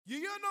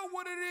know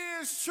what it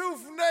is,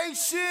 Truth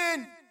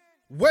Nation.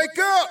 Wake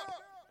up!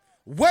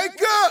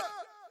 Wake up!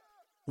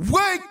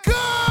 Wake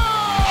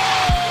up!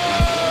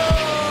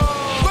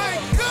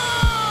 Wake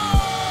up!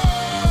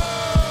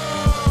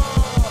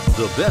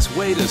 The best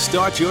way to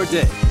start your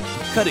day.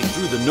 Cutting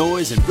through the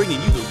noise and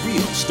bringing you the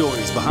real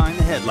stories behind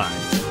the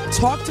headlines.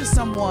 Talk to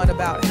someone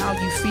about how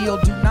you feel.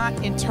 Do not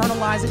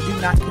internalize it. Do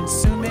not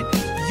consume it.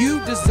 You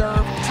deserve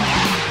to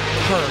be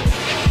heard.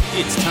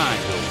 It's time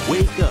to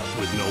wake up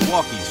with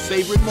Milwaukee's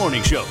favorite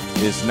morning show.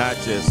 It's not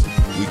just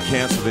we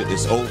canceled it,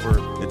 it's over,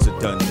 it's a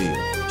done deal.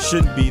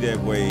 Shouldn't be that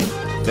way.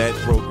 That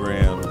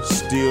program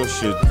still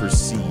should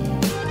proceed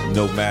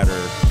no matter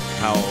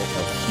how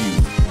a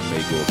few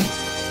may go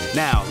against it.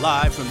 Now,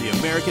 live from the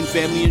American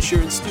Family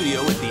Insurance Studio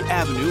at the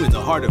Avenue in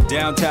the heart of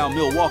downtown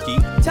Milwaukee.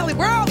 Telly,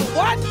 where all the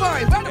watch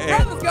party? Where the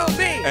brothers gonna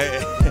be?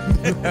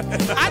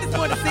 I just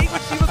wanted to see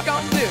what she was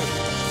gonna do.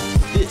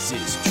 This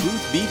is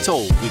Truth Be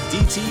Told with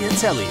DT and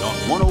Telly on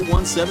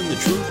 1017 The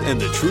Truth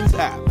and The Truth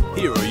app.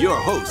 Here are your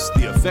hosts,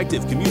 the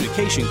effective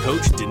communication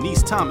coach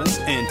Denise Thomas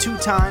and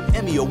two-time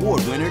Emmy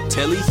Award winner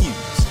Telly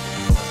Hughes.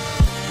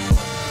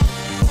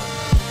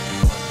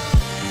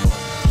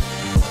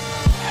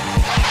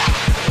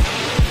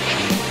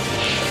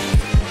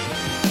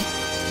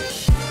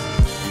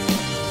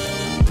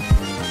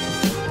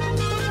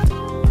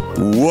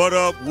 What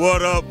up,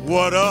 what up,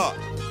 what up?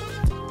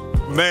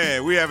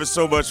 Man, we having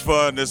so much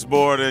fun this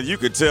morning. You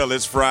can tell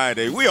it's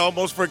Friday. We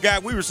almost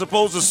forgot we were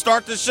supposed to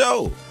start the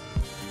show.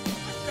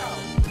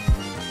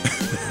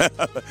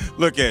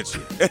 Look at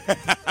you.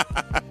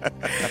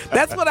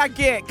 That's what I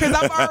get, because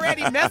I'm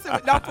already messing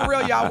with, no, for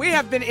real, y'all. We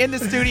have been in the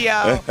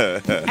studio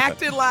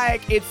acting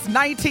like it's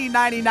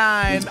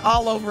 1999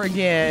 all over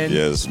again.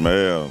 Yes,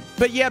 ma'am.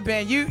 But yeah,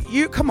 Ben,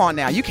 you come on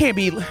now. You can't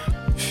be.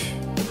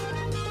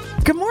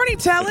 Good morning,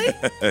 Telly.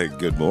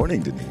 Good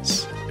morning,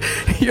 Denise.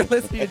 You're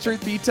listening to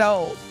Truth Be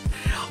Told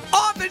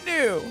on the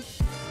new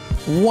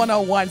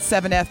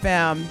 1017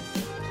 FM.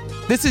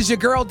 This is your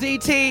girl,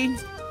 DT.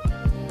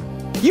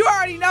 You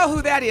already know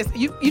who that is.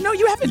 You know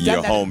you haven't done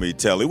your that. Your homie,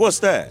 Telly. What's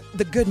that?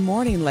 The Good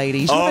Morning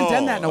Ladies. You haven't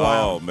done that in a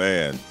while. Oh,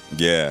 man.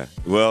 Yeah.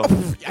 Well.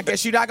 I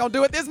guess you're not going to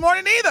do it this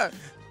morning either.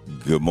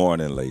 Good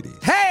morning,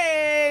 ladies.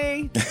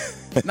 Hey.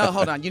 No,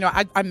 hold on. You know,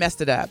 I messed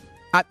it up.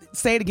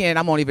 Say it again.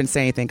 I won't even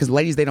say anything because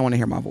ladies, they don't want to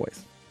hear my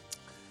voice.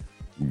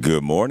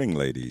 Good morning,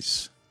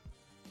 ladies.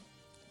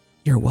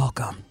 You're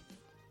welcome.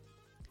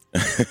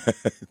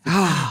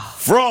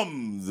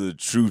 From the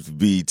Truth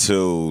Be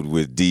Told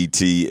with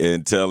DT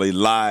and Telly,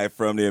 live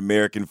from the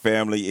American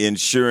Family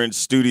Insurance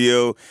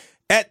Studio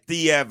at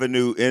the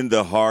Avenue in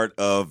the heart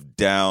of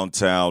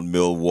downtown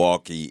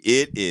Milwaukee.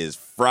 It is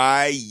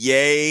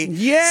Friday,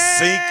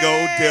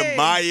 Cinco de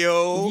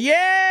Mayo.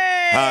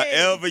 Yay!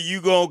 However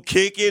you gonna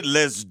kick it,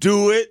 let's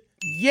do it.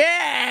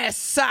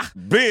 Yes.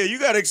 Ben, you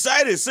got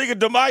excited. Cinco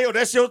de Mayo,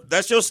 that's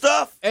your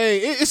stuff? Hey,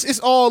 it's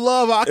all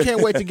love. I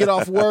can't wait to get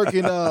off work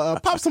and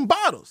pop some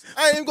bottles.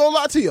 I ain't even gonna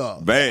lie to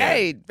y'all.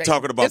 Man,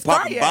 talking about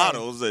popping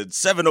bottles at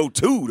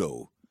 7:02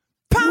 though.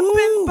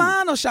 Popping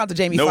bottles. Shout out to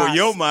Jamie Foxx. Know where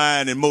your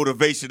mind and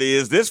motivation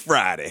is this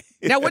Friday.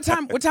 Now, what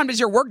time does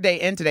your work day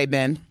end today,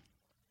 Ben?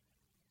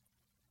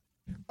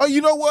 Oh,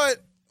 you know what?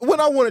 When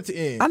I want it to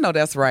end. I know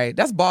that's right.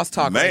 That's boss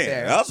talk right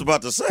there. Man, I was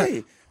about to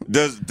say,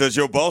 does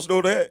your boss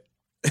know that?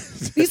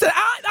 He said,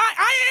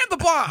 I am the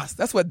boss.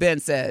 That's what Ben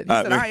said. He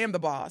said, I am the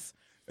boss.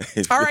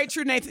 All right,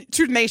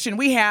 Truth Nation,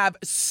 we have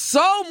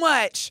so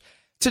much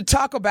to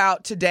talk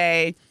about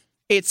today.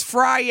 It's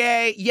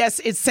Friday. Yes,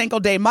 it's Cinco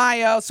de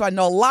Mayo. So I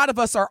know a lot of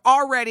us are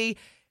already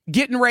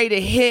getting ready to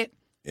hit.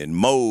 In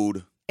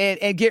mode.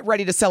 And get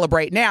ready to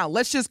celebrate. Now,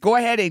 let's just go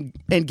ahead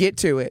and get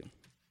to it.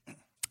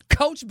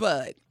 Coach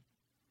Bud.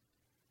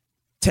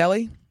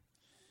 Telly?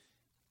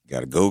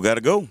 Gotta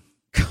go.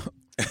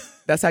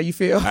 That's how you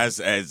feel? That's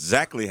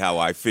exactly how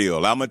I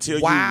feel. I'm going to tell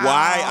you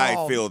why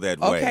I feel that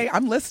way. Okay,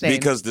 I'm listening.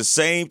 Because the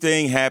same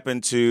thing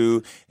happened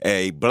to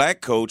a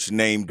black coach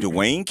named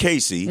Dwayne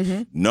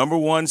Casey, number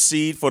 1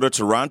 seed for the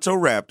Toronto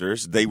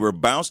Raptors. They were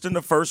bounced in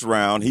the first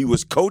round. He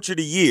was coach of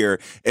the year,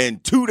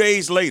 and 2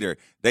 days later,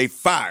 they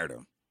fired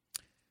him.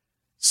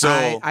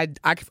 So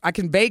I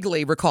can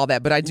vaguely recall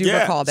that, but I do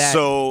recall that.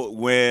 So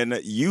when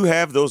you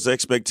have those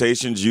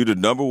expectations, you the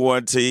number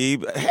 1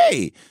 team,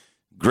 hey,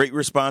 great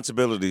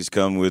responsibilities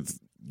come with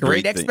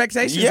great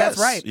expectations. Yes, that's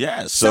right.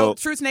 Yes. So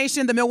Truth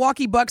Nation, the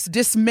Milwaukee Bucks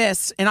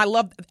dismissed, and I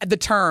love the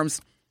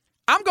terms.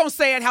 I'm going to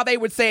say it how they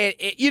would say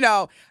it.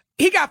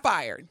 He got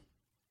fired.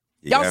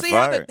 Y'all see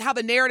how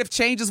the narrative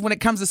changes when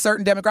it comes to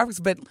certain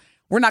demographics, but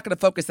we're not going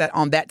to focus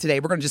on that today.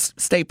 We're going to just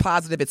stay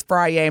positive. It's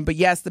Friday. But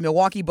yes, the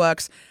Milwaukee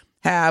Bucks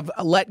have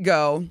let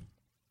go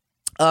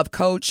of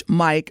Coach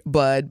Mike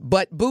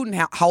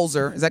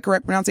Budenholzer. Is that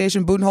correct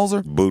pronunciation?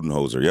 Budenholzer?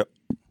 Budenholzer, yep.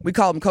 We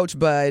call him Coach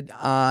Bud,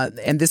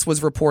 and this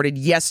was reported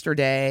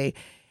yesterday.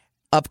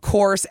 Of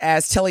course,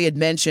 as Telly had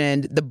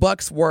mentioned, the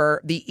Bucks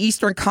were the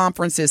Eastern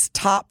Conference's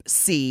top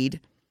seed.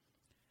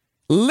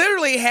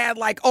 Literally had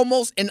like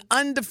almost an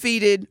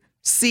undefeated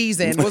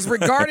season. Was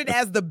regarded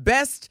as the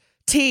best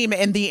team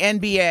in the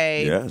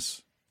NBA.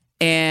 Yes.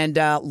 and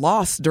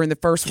lost during the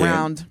first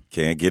round.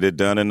 Can't get it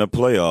done in the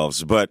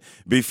playoffs. But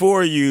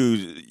before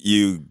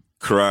you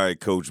cry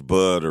Coach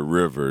Bud or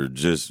River,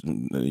 just,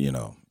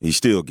 he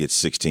still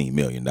gets $16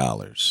 million.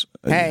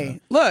 Hey,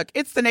 look,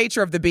 it's the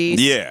nature of the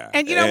beast. Yeah.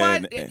 And you know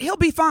what? He'll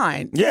be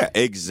fine. Yeah,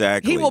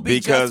 exactly. He will be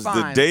because just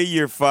fine. The day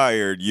you're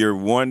fired, you're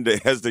one day,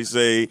 as they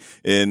say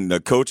in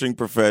the coaching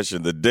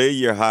profession, the day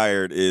you're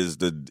hired is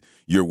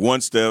you're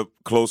one step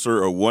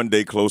closer or one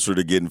day closer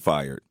to getting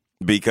fired.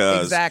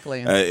 Because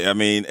exactly.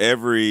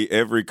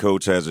 Every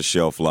coach has a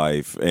shelf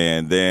life,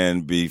 and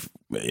then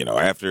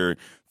after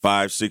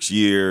 5-6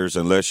 years,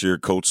 unless you're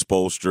Coach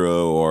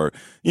Spoelstra or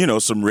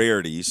some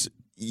rarities,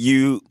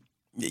 you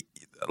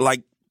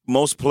like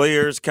most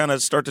players kind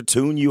of start to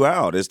tune you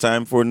out. It's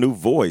time for a new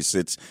voice.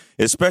 It's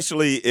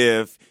especially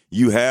if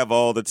you have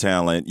all the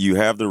talent, you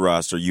have the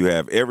roster, you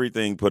have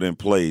everything put in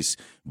place,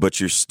 but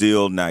you're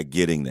still not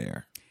getting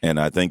there. And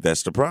I think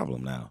that's the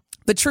problem now.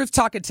 The Truth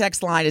Talking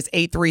text line is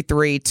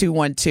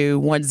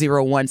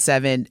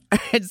 833-212-1017.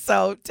 And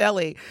so,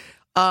 Telly,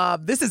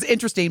 this is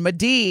interesting.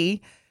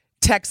 Medee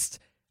texts,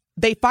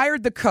 they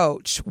fired the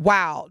coach.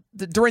 Wow.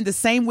 During the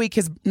same week,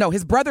 his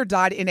brother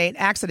died in an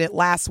accident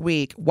last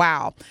week.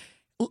 Wow.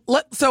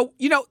 So,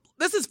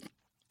 this is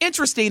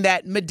interesting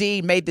that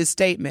Medee made this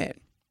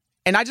statement.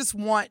 And I just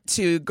want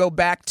to go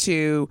back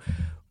to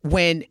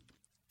and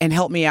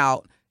help me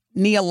out,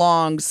 Nia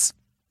Long's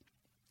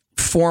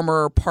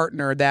former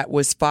partner that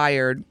was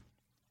fired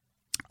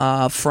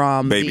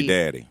from baby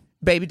daddy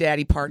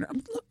partner.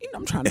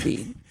 I'm trying to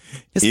be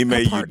Ime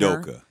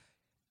Udoka.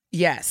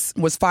 Yes,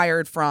 was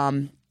fired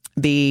from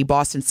the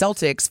Boston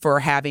Celtics for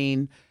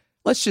having,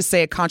 let's just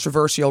say, a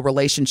controversial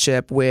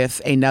relationship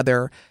with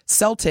another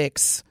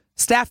Celtics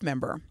staff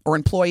member or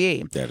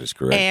employee. That is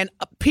correct. And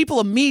people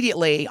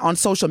immediately on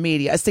social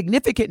media, a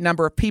significant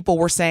number of people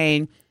were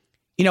saying,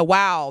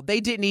 wow, they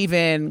didn't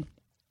even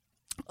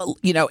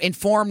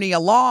inform Nia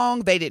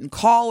Long. They didn't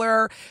call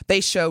her. They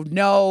showed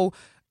no,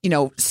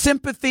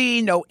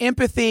 sympathy, no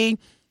empathy.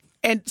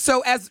 And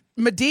so as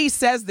Medee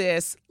says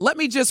this, let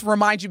me just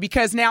remind you,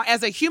 because now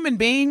as a human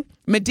being,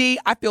 Medee,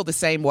 I feel the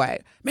same way.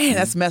 Man,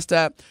 that's messed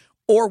up.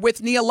 Or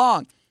with Nia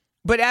Long.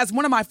 But as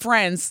one of my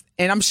friends,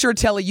 and I'm sure,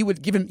 Telly, you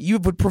would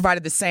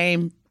provided the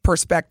same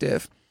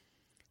perspective.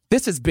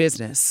 This is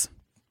business.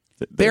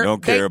 They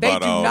don't care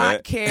about all that. They do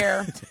not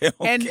care. They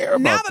don't and care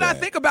about now that that. I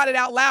think about it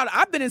out loud,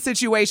 I've been in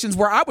situations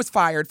where I was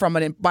fired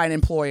by an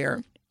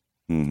employer.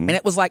 Mm-hmm. And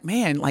it was like,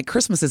 man, like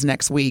Christmas is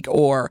next week.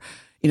 Or,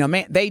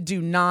 man, they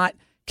do not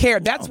care.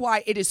 That's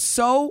why it is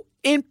so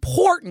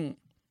important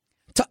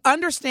to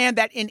understand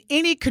that in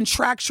any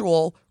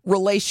contractual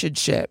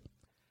relationship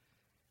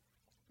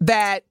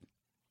that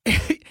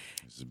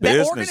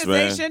that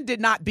organization did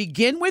not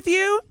begin with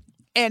you.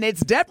 And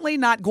it's definitely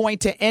not going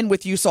to end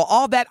with you. So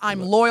all that I'm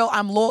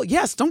loyal.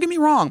 Yes, don't get me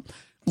wrong.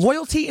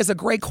 Loyalty is a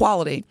great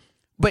quality.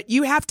 But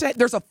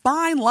there's a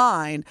fine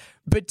line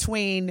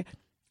between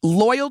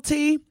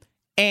loyalty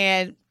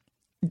and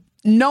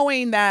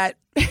knowing that,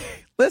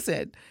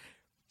 listen,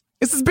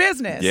 this is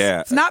business.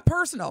 Yeah. It's not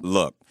personal.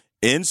 Look,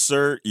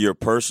 insert your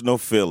personal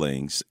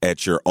feelings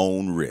at your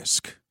own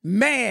risk.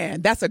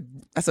 Man, that's a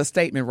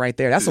statement right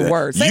there. That's a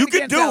word. You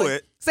can do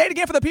it. Say it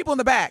again for the people in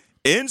the back.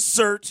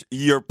 Insert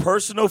your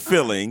personal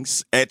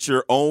feelings at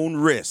your own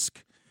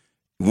risk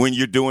when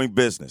you're doing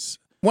business.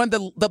 One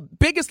of the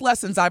biggest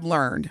lessons I've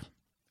learned,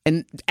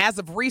 and as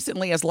of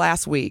recently as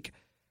last week,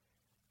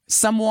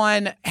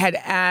 someone had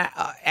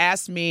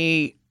asked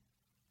me,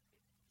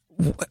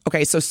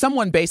 okay, so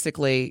someone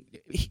basically,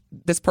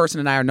 this person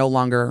and I are no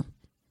longer.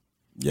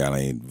 Yeah, I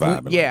ain't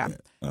vibing. Yeah. Like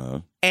that. Uh-huh.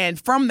 And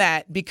from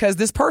that, because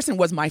this person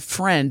was my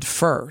friend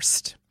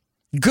first,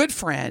 good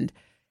friend,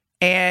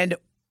 and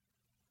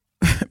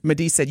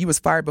Medee said, you was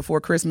fired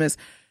before Christmas.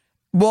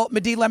 Well,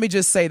 Medee, let me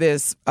just say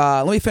this.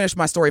 Let me finish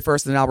my story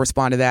first, and then I'll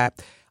respond to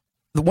that.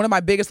 One of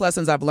my biggest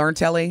lessons I've learned,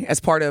 Telly, as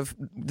part of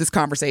this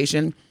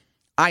conversation,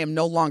 I am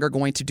no longer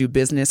going to do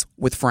business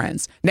with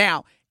friends.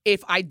 Now,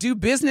 if I do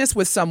business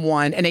with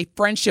someone and a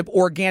friendship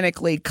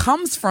organically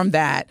comes from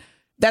that,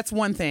 that's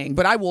one thing.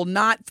 But I will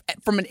not,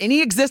 from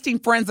any existing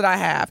friends that I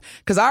have,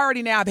 because I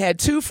already now have had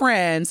two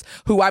friends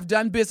who I've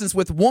done business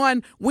with.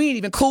 One, we ain't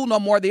even cool no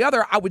more. The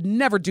other, I would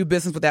never do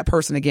business with that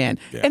person again.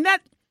 Yeah. And that,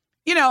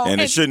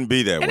 and it shouldn't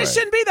be that way. And it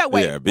shouldn't be that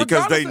way. Yeah,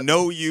 because they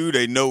know you,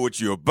 they know what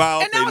you're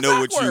about, they know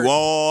what you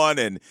on,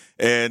 and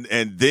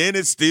then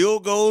it still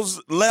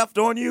goes left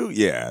on you.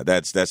 Yeah,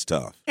 that's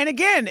tough. And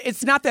again,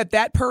 it's not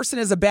that person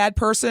is a bad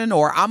person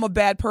or I'm a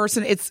bad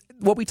person. It's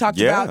what we talked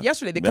about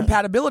yesterday, the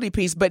compatibility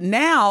piece. But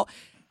now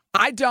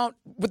I don't,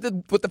 with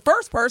the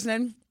first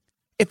person,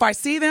 if I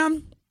see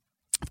them,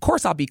 of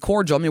course I'll be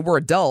cordial. I mean, we're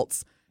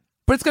adults,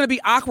 but it's going to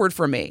be awkward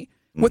for me.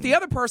 With the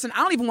other person, I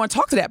don't even want to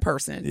talk to that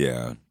person.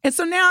 Yeah. And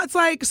so now it's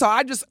like, so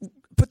I just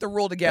put the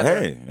rule together.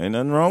 Hey, ain't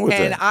nothing wrong with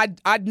that. And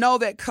I know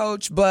that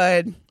Coach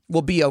Bud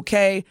will be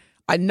okay.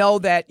 I know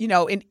that,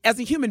 as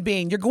a human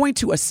being, you're going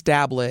to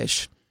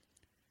establish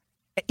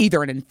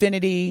either an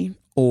affinity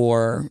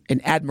or an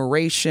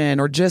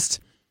admiration or just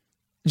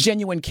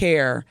genuine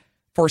care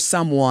for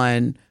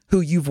someone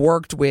who you've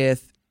worked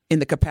with in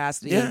the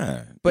capacity.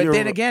 Yeah. But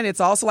then again,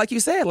 it's also like you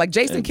said, like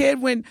Jason Kidd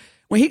when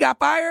he got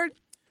fired.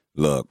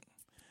 Look,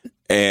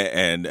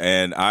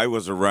 and I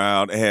was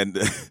around, and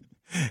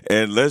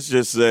and let's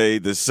just say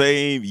the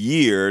same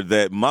year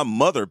that my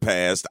mother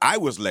passed, I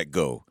was let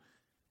go.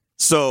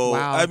 So,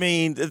 wow. I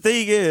mean, the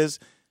thing is,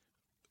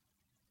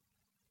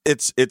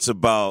 it's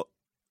about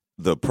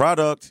the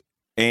product,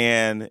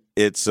 and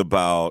it's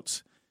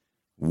about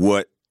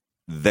what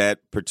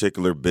that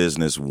particular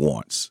business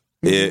wants.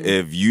 Mm-hmm.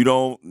 If you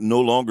don't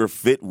no longer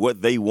fit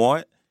what they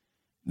want,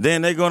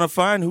 then they're going to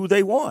find who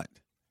they want.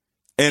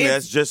 And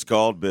that's just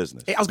called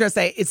business. I was going to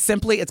say,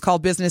 it's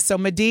called business. So,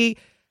 Mehdi,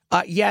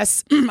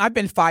 yes, I've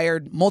been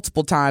fired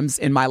multiple times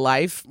in my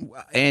life,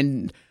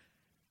 and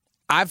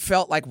I've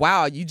felt like,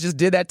 wow, you just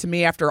did that to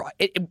me after,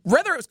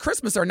 whether it was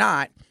Christmas or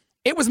not,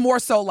 it was more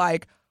so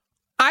like,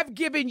 I've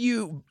given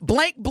you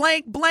blank,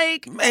 blank,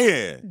 blank.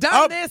 Man,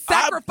 done this,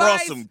 sacrifice. I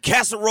brought some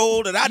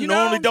casserole that I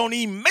normally don't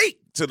even make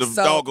to the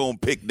doggone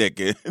picnic.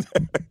 You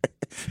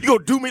going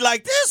to do me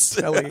like this?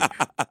 Kelly,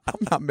 I'm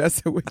not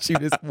messing with you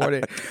this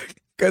morning.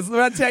 Because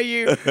when I tell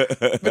you,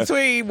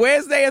 between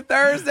Wednesday and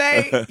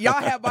Thursday, y'all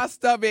have my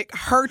stomach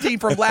hurting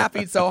from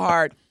laughing so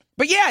hard.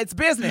 But yeah, it's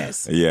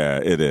business.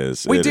 Yeah, it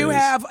is. We do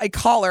have a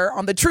caller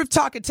on the Truth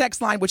Talk and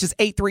text line, which is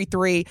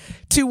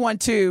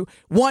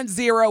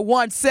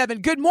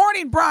 833-212-1017. Good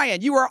morning,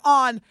 Brian. You are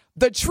on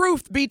The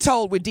Truth Be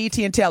Told with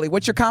DT and Telly.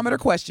 What's your comment or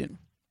question?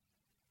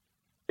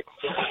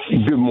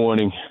 Good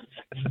morning.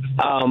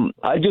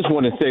 I just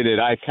want to say that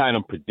I kind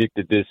of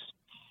predicted this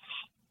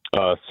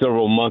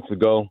several months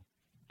ago.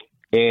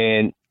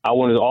 And I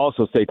want to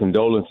also say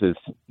condolences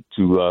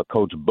to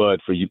Coach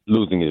Bud for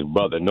losing his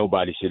brother.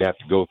 Nobody should have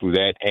to go through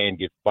that and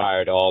get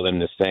fired all in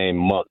the same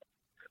month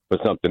for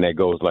something that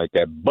goes like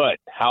that. But,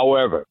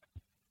 however,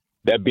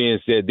 that being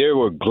said, there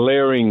were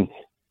glaring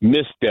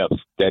missteps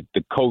that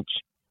the coach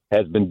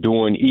has been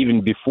doing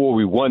even before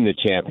we won the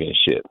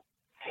championship.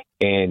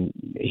 And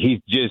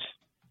he's just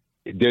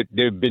there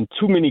have been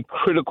too many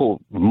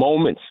critical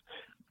moments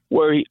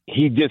where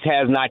he just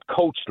has not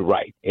coached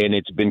right. And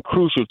it's been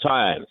crucial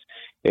times.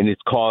 And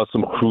it's caused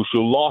some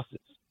crucial losses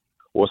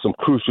or some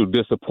crucial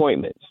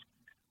disappointments.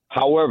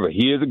 However,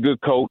 he is a good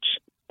coach,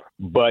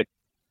 but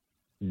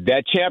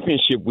that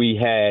championship we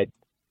had,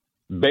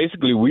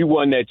 basically we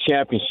won that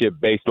championship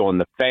based on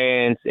the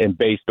fans and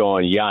based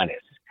on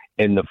Giannis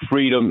and the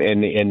freedom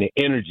and the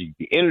energy.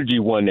 The energy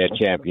won that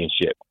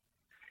championship.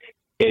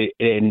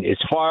 And as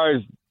far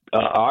as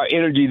our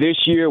energy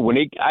this year,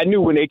 I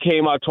knew when they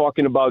came out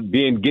talking about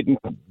get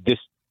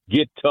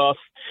tough.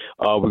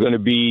 We're going to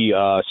be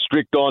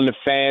strict on the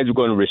fans. We're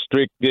going to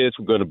restrict this.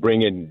 We're going to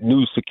bring in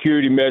new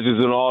security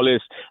measures and all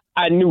this.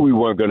 I knew we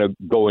weren't going to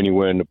go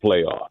anywhere in the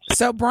playoffs.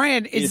 So,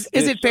 Brian, is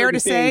it fair to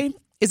say?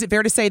 Is it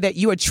fair to say that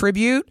you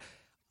attribute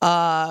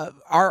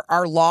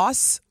our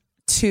loss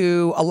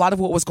to a lot of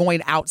what was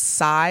going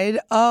outside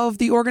of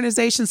the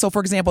organization? So,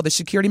 for example, the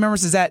security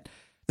members, is that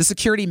the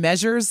security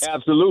measures?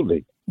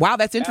 Absolutely. Wow,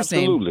 that's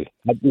interesting.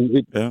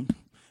 Absolutely. Yeah.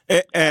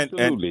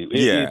 Absolutely.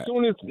 Yeah. As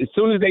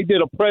soon as they did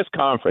a press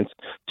conference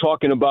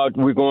talking about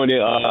we're going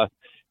to,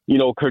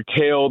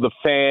 curtail the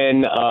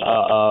fan,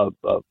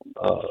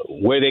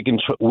 where they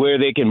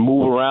can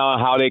move around,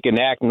 how they can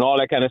act, and all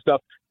that kind of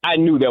stuff, I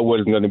knew that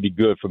wasn't going to be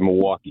good for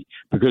Milwaukee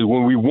because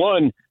when we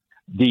won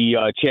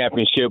the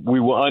championship,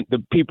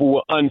 the people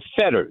were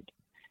unfettered,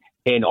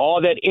 and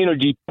all that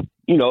energy,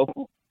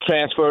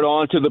 transferred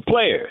on to the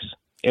players,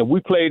 and we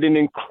played an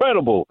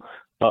incredible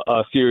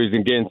series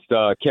against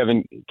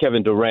Kevin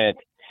Durant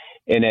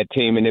and that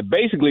team, and it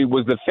basically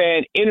was the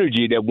fan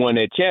energy that won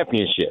that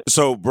championship.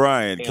 So,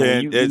 Brian,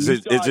 is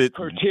it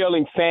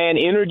curtailing fan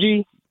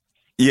energy?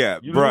 Yeah,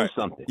 you Brian. lose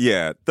something.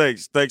 Yeah,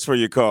 thanks for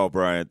your call,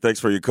 Brian. Thanks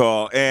for your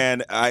call,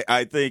 and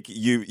I think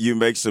you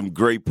make some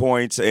great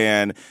points,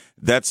 and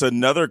that's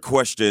another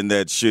question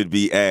that should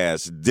be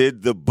asked.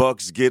 Did the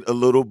Bucks get a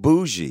little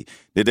bougie?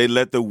 Did they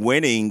let the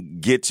winning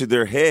get to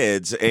their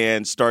heads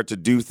and start to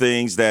do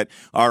things that,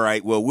 all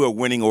right, well, we're a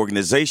winning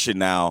organization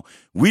now.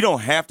 We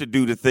don't have to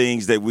do the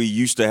things that we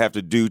used to have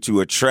to do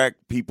to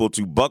attract people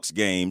to Bucks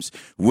games,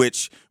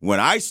 which when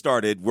I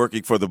started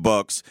working for the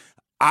Bucks,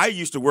 I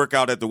used to work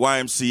out at the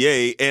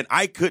YMCA, and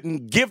I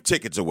couldn't give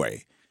tickets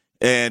away.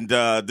 And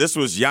this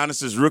was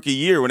Giannis's rookie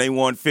year when they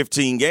won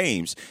 15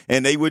 games,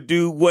 and they would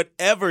do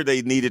whatever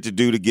they needed to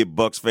do to get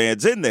Bucks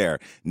fans in there.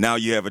 Now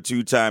you have a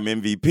two-time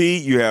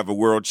MVP, you have a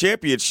world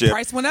championship.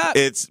 Price went up.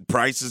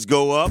 Prices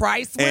go up.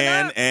 Price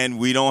went up. And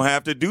we don't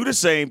have to do the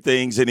same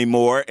things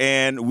anymore,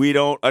 and we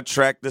don't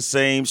attract the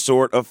same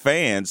sort of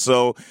fans.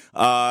 So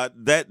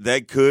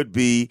that could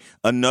be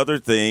another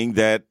thing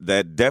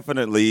that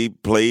definitely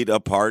played a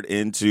part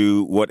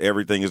into what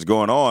everything is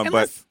going on. And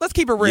but let's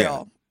keep it real.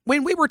 Yeah.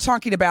 When we were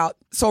talking about,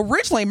 so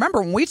originally,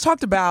 remember when we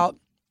talked about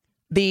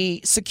the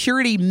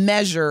security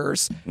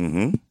measures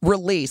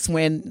release,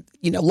 when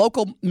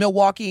local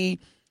Milwaukee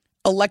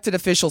elected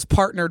officials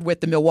partnered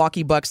with the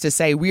Milwaukee Bucks to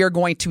say we are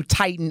going to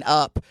tighten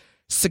up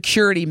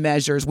security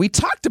measures. We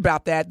talked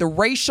about that, the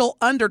racial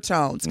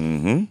undertones.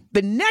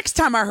 The next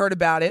time I heard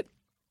about it,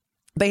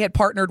 they had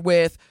partnered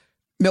with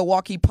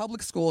Milwaukee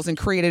Public Schools and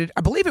created,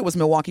 I believe it was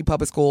Milwaukee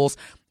Public Schools,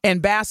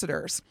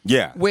 ambassadors.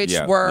 Which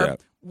were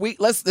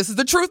this is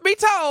the truth be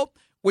told,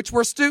 which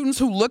were students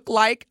who looked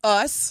like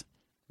us.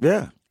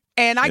 Yeah.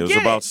 And it was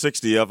about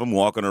 60 of them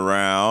walking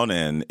around,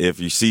 and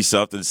if you see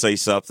something, say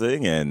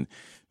something, and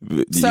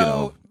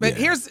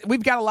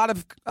we've got a lot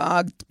of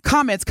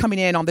comments coming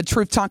in on the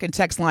Truth Talking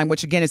text line,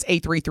 which again is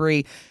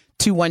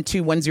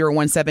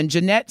 833-212-1017.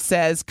 Jeanette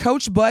says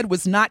Coach Bud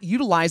was not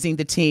utilizing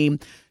the team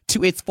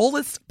to its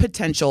fullest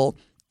potential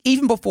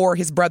even before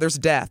his brother's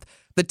death.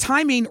 The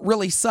timing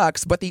really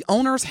sucks, but the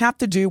owners have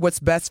to do what's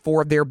best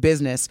for their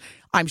business.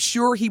 I'm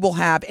sure he will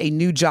have a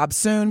new job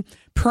soon.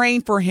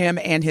 Praying for him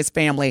and his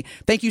family.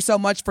 Thank you so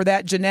much for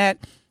that, Jeanette.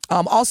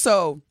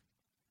 Also,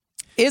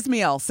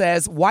 Ismail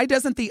says, why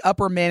doesn't the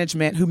upper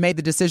management who made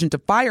the decision to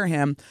fire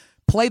him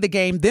play the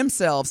game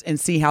themselves and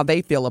see how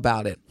they feel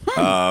about it?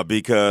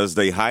 Because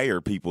they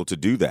hire people to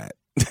do that.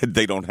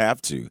 They don't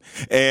have to.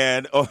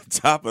 And on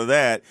top of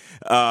that,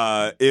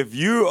 if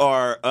you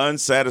are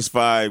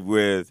unsatisfied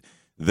with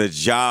the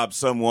job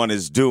someone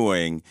is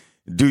doing,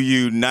 do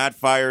you not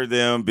fire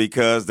them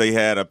because they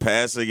had a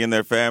passing in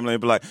their family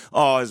and be like,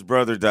 oh, his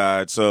brother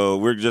died, so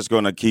we're just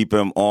going to keep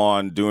him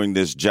on doing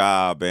this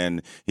job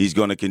and he's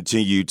going to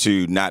continue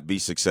to not be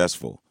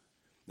successful?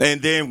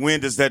 And then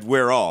when does that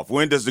wear off?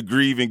 When does the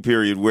grieving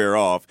period wear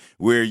off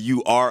where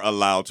you are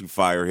allowed to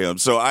fire him?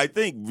 So I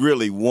think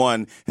really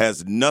one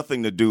has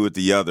nothing to do with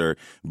the other.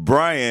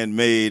 Brian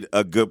made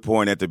a good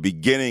point at the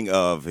beginning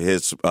of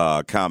his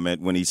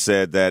comment when he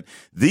said that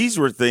these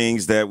were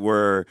things that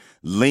were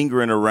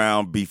lingering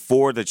around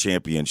before the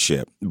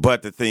championship.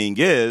 But the thing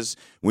is,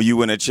 when you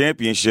win a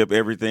championship,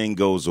 everything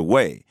goes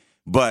away.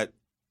 But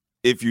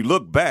if you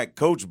look back,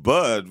 Coach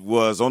Bud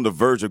was on the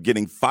verge of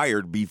getting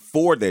fired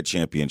before that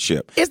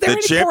championship. Is there the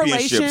any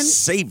championship correlation?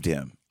 Saved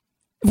him.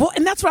 Well,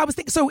 and that's what I was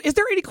thinking. So is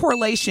there any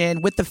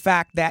correlation with the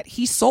fact that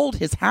he sold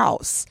his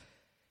house?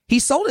 He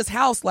sold his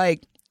house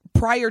like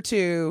prior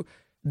to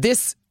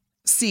this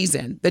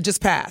season that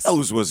just passed.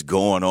 Knows what's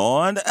going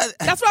on.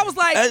 That's what I was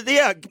like.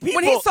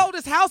 When he sold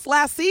his house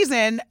last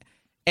season,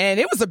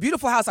 and it was a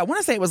beautiful house. I want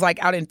to say it was like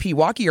out in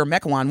Pewaukee or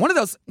Mequon, one of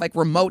those like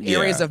remote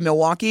areas of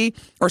Milwaukee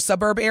or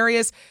suburb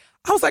areas.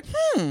 I was like,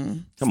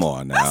 come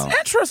on now. That's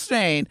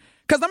interesting.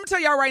 Because I'm going to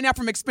tell y'all right now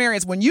from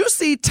experience, when you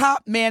see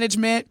top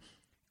management,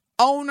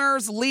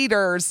 owners,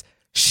 leaders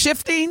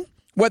shifting,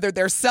 whether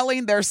they're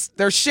selling their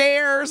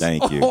shares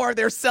or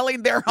they're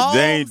selling their homes.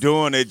 They ain't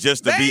doing it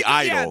just to be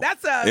idle.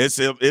 Yeah,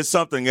 it's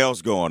something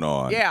else going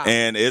on. Yeah.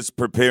 And it's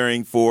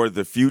preparing for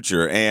the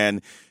future.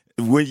 And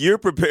when you're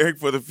preparing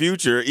for the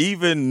future,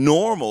 even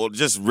normal,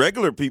 just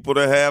regular people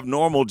that have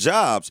normal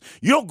jobs,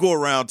 you don't go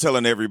around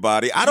telling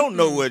everybody, I don't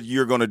know what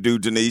you're going to do,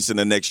 Denise, in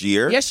the next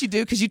year. Yes, you do,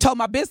 because you told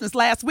my business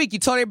last week. You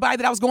told everybody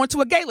that I was going to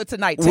a gala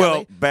tonight, Telly.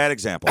 Well, bad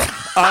example.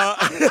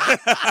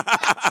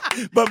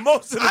 But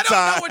most of the time.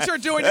 I don't know what you're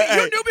doing.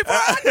 You knew before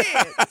I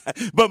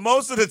did. But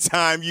most of the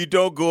time, you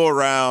don't go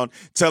around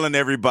telling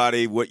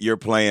everybody what your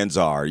plans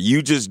are.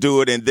 You just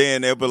do it, and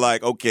then they'll be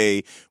like,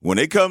 okay, when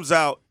it comes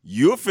out,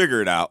 you'll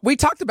figure it out. We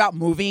talked about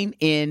moving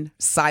in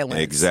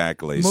silence.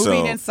 Exactly.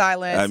 Moving in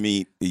silence. I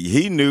mean,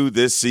 he knew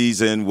this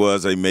season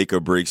was a make or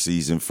break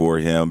season for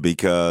him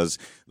because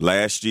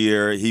last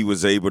year he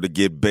was able to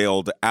get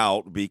bailed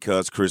out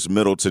because Chris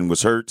Middleton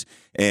was hurt.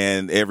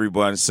 And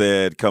everyone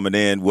said coming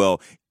in,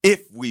 well,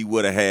 if we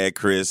would have had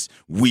Chris,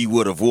 we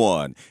would have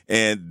won.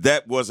 And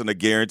that wasn't a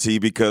guarantee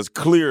because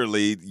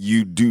clearly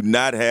you do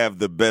not have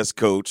the best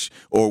coach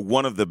or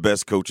one of the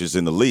best coaches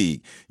in the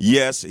league.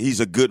 Yes, he's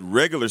a good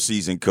regular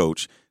season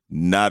coach,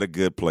 not a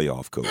good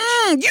playoff coach.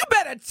 You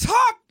better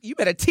talk. You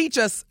better teach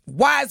us,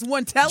 wise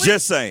one, Telly.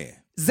 Just saying.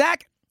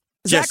 Zach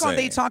on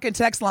the Talking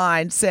text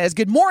line says,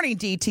 good morning,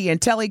 DT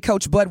and Telly.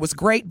 Coach Bud was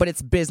great, but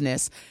it's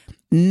business.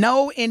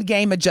 No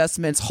in-game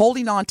adjustments,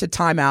 holding on to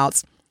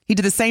timeouts. He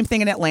did the same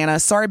thing in Atlanta.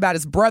 Sorry about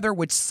his brother,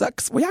 which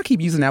sucks. Well, y'all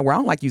keep using that word. I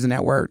don't like using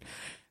that word.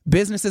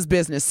 Business is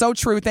business. So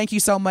true. Thank you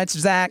so much,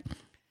 Zach.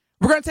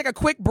 We're going to take a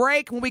quick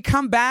break. When we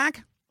come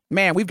back,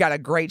 man, we've got a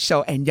great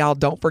show. And y'all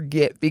don't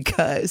forget,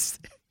 because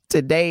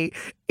today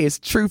is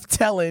Truth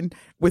Telling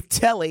with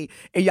Telly.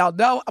 And y'all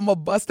know I'm going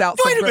to bust out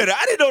Wait a minute.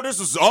 I didn't know this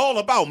was all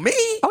about me.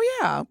 Oh,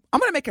 yeah. I'm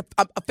going to make an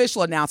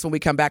official announcement when we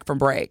come back from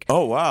break.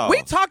 Oh, wow.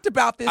 We talked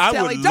about this, I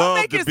Telly. would Don't love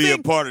make to it be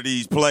seem, a part of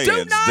these plans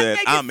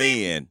that I'm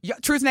in.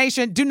 Truth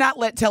Nation, do not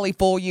let Telly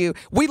fool you.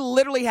 We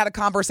literally had a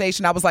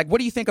conversation. I was like, what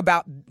do you think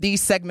about these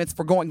segments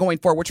for going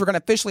forward, which we're going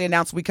to officially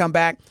announce when we come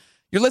back.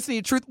 You're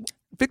listening to Truth.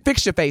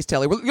 Fix your face,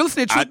 Telly. You're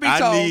listening to Truth Be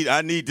Told.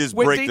 I need this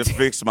break to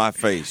fix my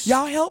face.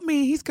 Y'all help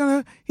me. He's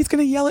gonna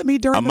yell at me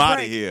during the break. I'm out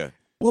of here.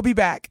 We'll be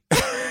back.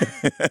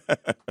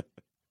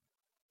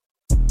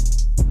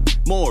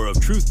 More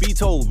of Truth Be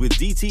Told with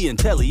DT and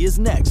Telly is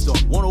next on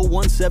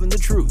 1017 The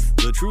Truth,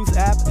 The Truth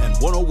app, and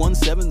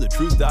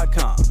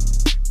 1017thetruth.com.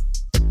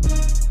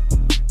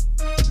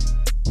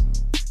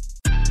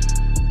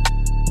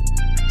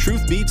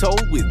 Truth Be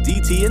Told with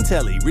DT and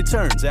Telly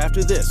returns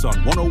after this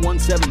on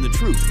 1017 The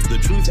Truth, The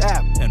Truth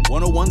app, and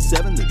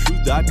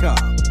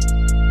 1017thetruth.com.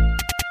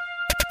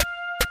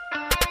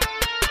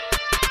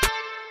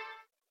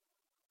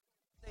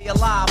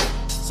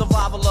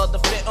 Survival of the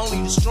fit,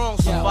 only the strong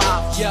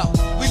survive. Yo,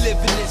 we live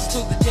in this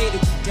till the day that we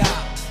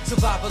die.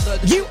 Survival of the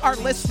You are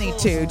listening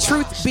to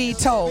Truth Be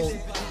Told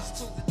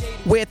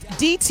with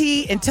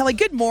DT and Telly.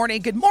 Good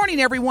morning. Good morning,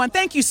 everyone.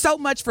 Thank you so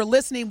much for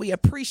listening. We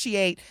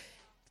appreciate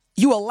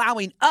you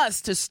allowing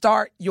us to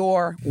start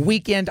your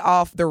weekend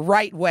off the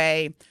right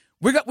way.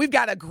 We've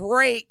got a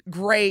great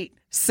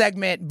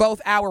segment,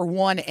 both hour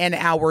 1 and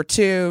hour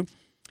 2.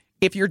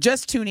 If you're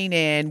just tuning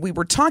in, we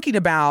were talking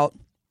about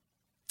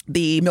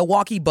the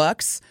Milwaukee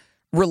Bucks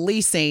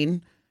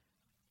releasing,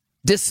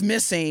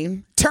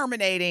 dismissing,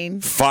 terminating,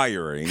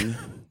 firing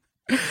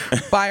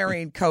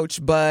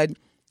Coach Bud.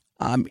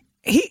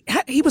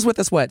 He was with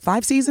us,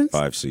 5 seasons?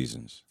 5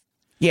 seasons.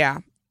 Yeah.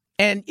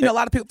 And, a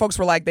lot of folks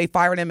were like, they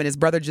fired him and his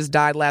brother just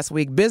died last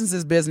week. Business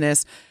is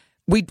business.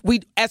 We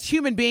as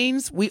human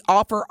beings, we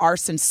offer our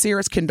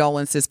sincerest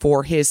condolences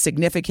for his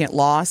significant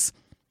loss.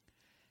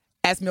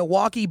 As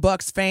Milwaukee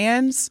Bucks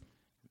fans,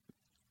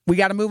 we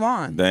got to move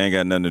on. They ain't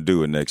got nothing to do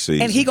with next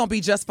season. And he going to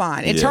be just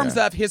fine. In terms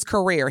of his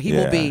career, he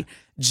will be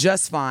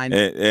just fine.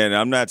 And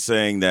I'm not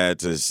saying that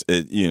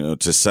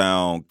to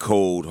sound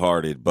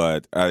cold-hearted,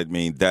 but I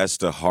mean, that's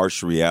the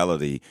harsh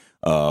reality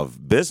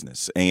of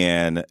business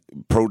and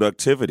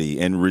productivity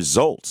and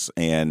results.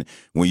 And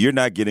when you're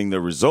not getting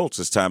the results,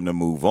 it's time to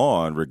move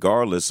on,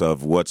 regardless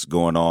of what's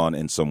going on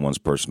in someone's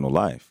personal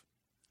life.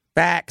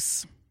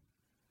 Facts.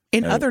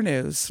 In other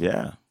news.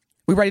 Yeah.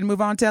 We ready to move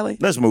on, Telly?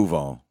 Let's move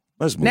on.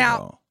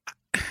 Now,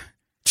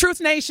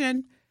 Truth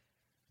Nation,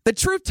 the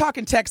Truth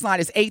Talking text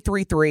line is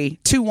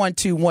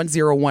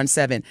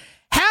 833-212-1017.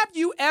 Have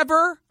you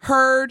ever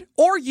heard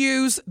or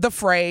used the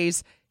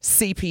phrase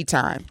CP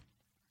time?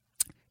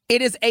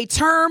 It is a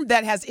term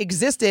that has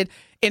existed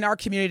in our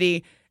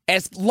community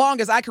as long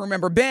as I can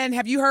remember. Ben,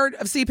 have you heard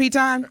of CP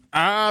time?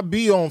 I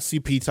be on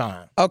CP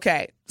time.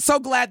 Okay. So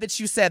glad that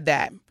you said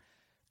that.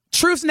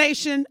 Truth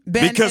Nation,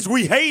 Ben. Because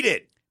we hate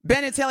it.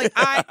 Ben and Telly,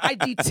 I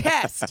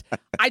detest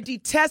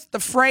the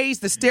phrase,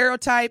 the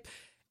stereotype.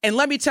 And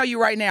let me tell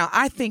you right now,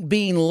 I think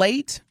being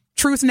late,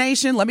 Truth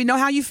Nation, let me know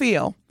how you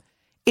feel.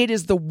 It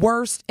is the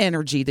worst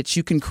energy that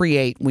you can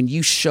create when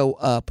you show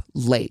up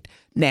late.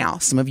 Now,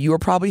 some of you are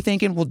probably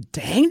thinking, well,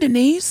 dang,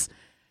 Denise,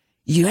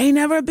 you ain't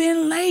never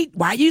been late.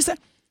 Why you say?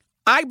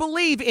 I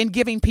believe in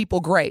giving people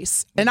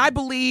grace, and I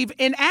believe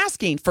in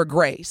asking for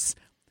grace.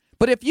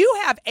 But if you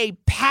have a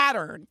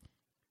pattern,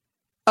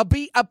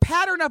 a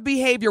pattern of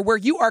behavior where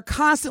you are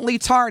constantly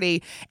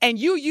tardy and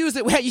you use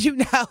it, well, you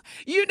know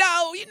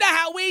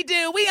how we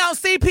do. We on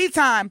CP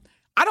time.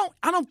 I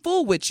don't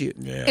fool with you.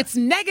 Yeah. It's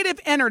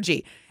negative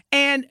energy.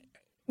 And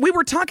we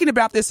were talking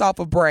about this off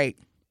of break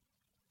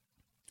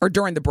or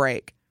during the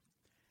break.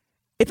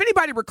 If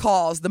anybody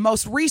recalls the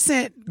most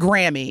recent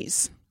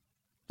Grammys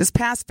this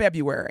past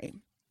February,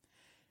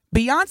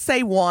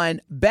 Beyonce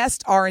won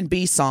Best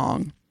R&B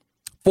Song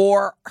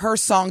for her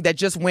song that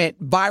just went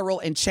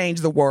viral and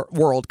changed the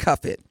world,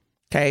 Cuff It.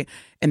 Okay.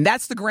 And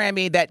that's the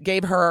Grammy that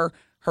gave her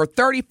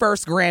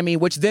 31st Grammy,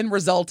 which then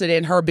resulted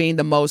in her being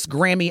the most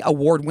Grammy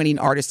award-winning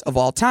artist of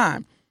all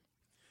time.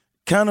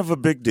 Kind of a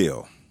big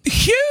deal.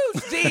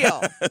 Huge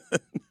deal.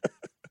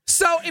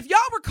 So if y'all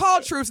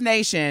recall, Truth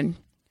Nation,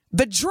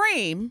 The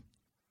Dream,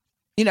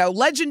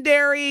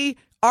 legendary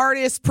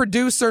artist,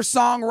 producer,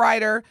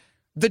 songwriter,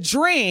 The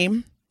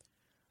Dream,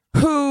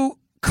 who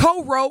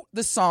co-wrote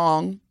the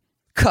song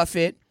Cuff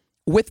It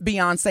with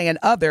Beyonce and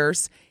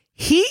others,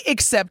 he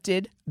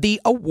accepted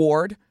the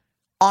award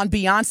on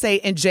Beyonce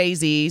and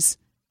Jay-Z's.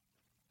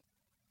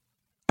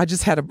 I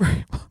just had what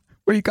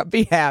do you call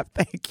behalf?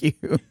 Thank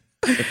you.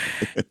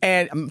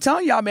 And I'm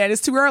telling y'all, man,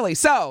 it's too early.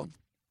 So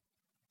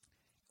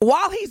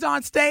while he's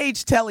on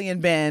stage, Telly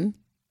and Ben,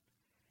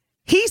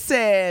 he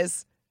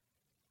says,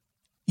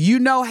 you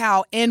know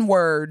how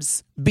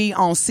N-words be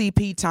on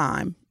CP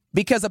time,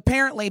 because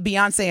apparently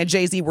Beyonce and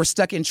Jay-Z were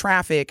stuck in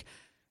traffic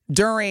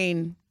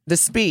during the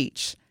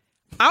speech.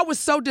 I was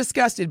so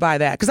disgusted by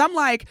that because I'm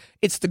like,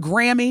 it's the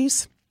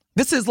Grammys.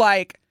 This is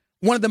like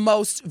one of the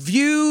most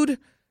viewed,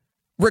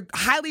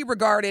 highly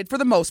regarded, for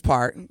the most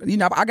part.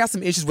 I got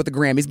some issues with the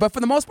Grammys, but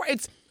for the most part,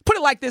 put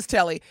it like this,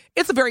 Telly,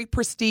 it's a very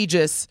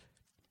prestigious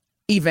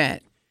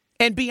event.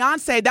 And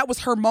Beyonce, that was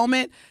her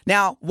moment.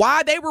 Now,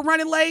 why they were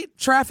running late?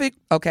 Traffic.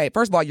 Okay,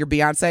 first of all, you're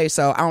Beyonce,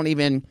 so I don't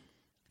even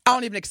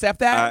accept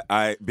that.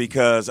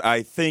 Because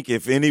I think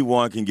if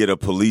anyone can get a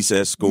police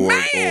escort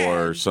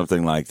or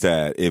something like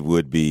that, it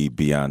would be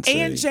Beyonce.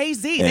 And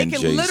Jay-Z. They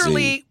can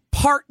literally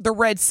part the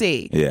Red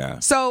Sea. Yeah.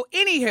 So,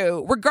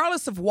 anywho,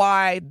 regardless of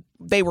why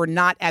they were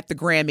not at the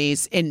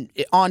Grammys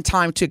on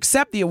time to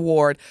accept the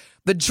award,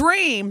 The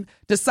Dream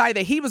decided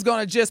that he was going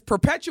to just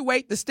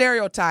perpetuate the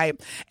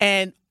stereotype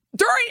and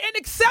during an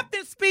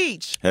acceptance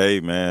speech. Hey,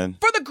 man.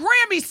 For the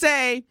Grammys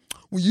say,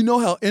 well, you know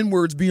how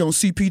N-words be on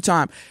CP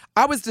time.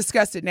 I was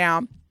disgusted.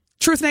 Now,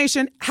 Truth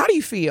Nation, how do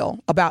you feel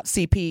about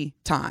CP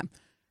time?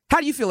 How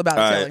do you feel about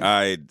it,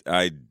 Kelly?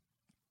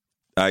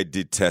 I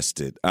detest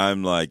it.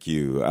 I'm like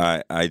you.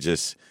 I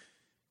just,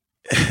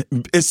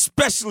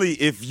 especially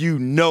if you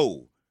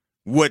know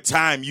what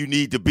time you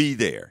need to be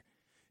there.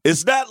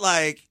 It's not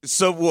like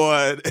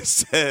someone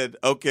said,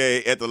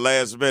 okay, at the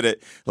last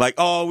minute, like,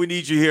 oh, we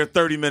need you here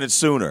 30 minutes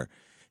sooner.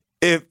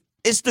 If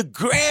it's the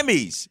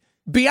Grammys.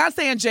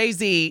 Beyonce and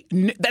Jay-Z,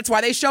 that's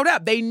why they showed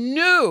up. They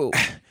knew.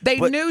 They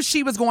knew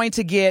she was going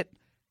to get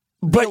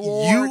But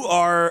award. you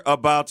are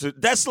about to.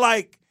 That's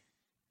like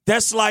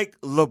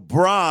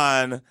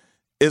LeBron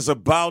is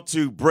about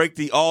to break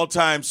the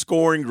all-time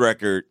scoring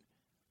record.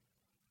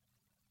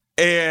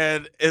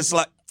 And it's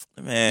like,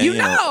 man, You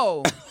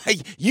know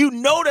you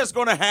know that's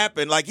going to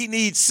happen. Like, he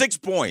needs 6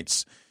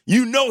 points.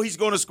 You know he's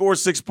going to score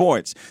 6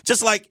 points.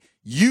 Just like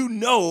you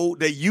know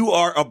that you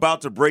are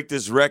about to break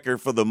this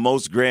record for the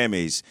most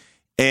Grammys,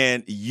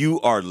 and you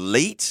are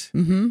late.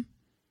 Mm-hmm.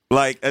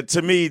 Like,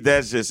 to me,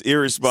 that's just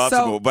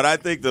irresponsible. But I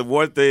think the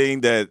one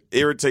thing that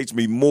irritates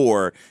me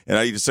more, and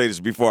I need to say this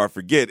before I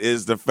forget,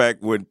 is the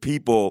fact when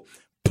people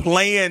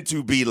plan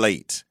to be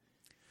late.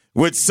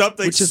 When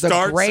something Which is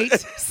starts. a great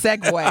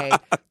segue.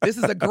 This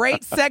is a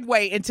great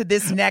segue into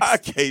this next. I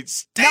can't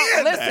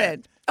stand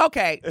listen.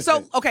 Okay.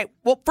 So,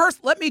 well,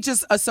 first, let me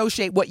just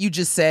associate what you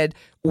just said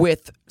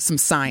with some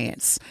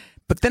science.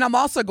 But then I'm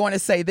also going to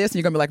say this, and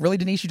you're going to be like, really,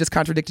 Denise, you just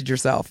contradicted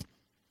yourself.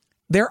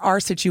 There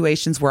are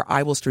situations where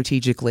I will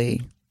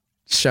strategically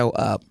show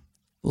up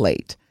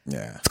late.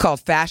 Yeah. It's called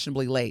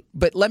fashionably late.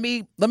 But let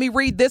me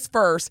read this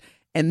first,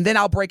 and then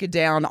I'll break it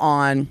down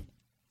on.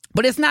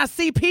 But it's not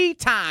CP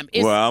time.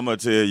 Well, I'm going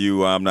to tell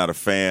you, I'm not a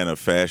fan of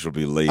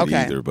fashionably late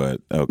either,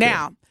 but okay.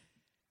 Now,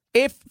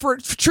 if for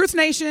Truth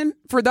Nation,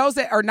 for those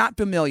that are not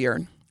familiar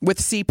with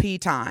CP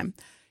time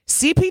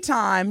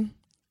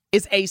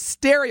is a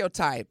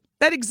stereotype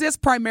that exists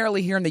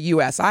primarily here in the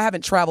U.S. I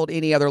haven't traveled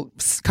any other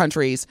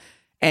countries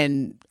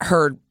and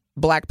heard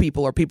black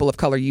people or people of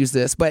color use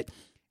this, but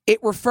it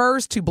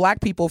refers to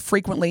black people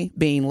frequently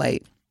being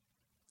late.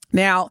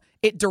 Now,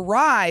 it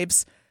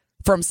derives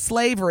from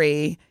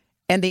slavery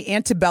and the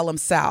antebellum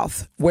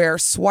South, where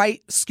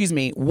white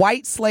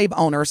slave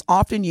owners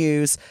often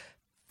use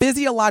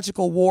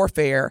physiological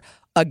warfare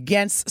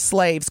against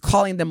slaves,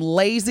 calling them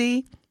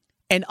lazy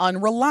and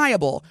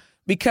unreliable.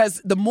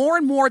 Because the more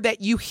and more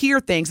that you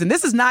hear things, and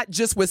this is not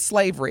just with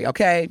slavery,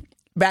 okay,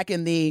 back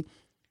in the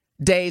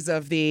days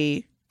of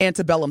the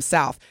antebellum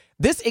South,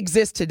 this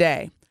exists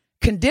today.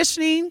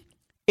 Conditioning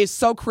is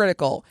so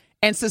critical,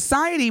 and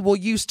society will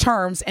use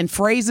terms and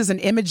phrases and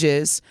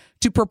images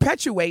to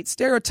perpetuate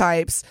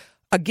stereotypes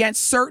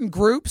against certain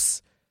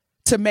groups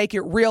to make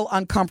it real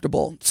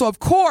uncomfortable. So, of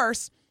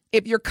course,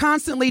 if you're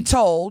constantly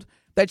told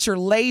that you're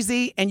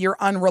lazy and you're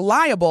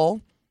unreliable,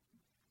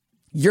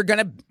 you're going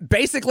to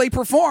basically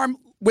perform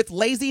with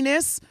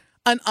laziness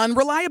and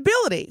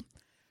unreliability.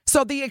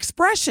 So the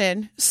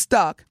expression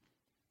stuck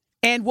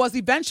and was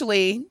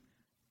eventually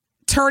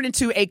turned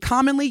into a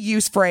commonly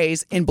used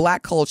phrase in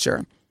black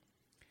culture.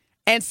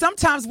 And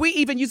sometimes we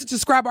even use it to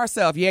describe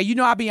ourselves. Yeah, you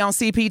know, I be on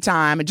CP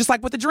time. And just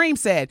like what the Dream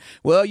said,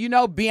 well, you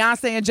know,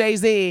 Beyonce and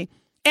Jay-Z.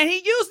 And he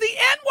used the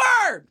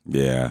N-word.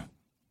 Yeah.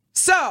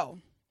 So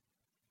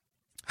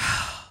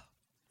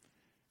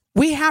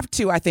we have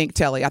to, I think,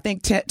 Telly. I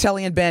think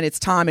Telly and Ben, it's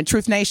time. And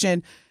Truth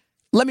Nation,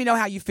 let me know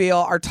how you feel.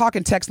 Our talk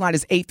and text line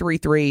is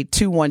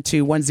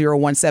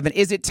 833-212-1017.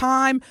 Is it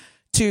time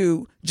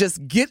to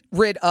just get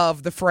rid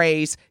of the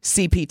phrase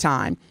CP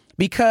time?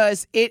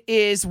 Because it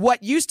is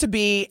what used to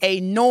be a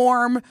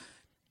norm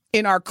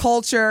in our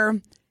culture.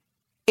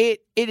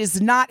 It is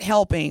not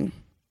helping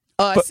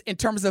us in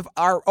terms of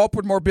our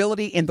upward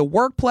mobility in the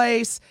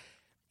workplace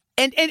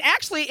and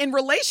actually in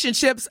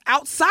relationships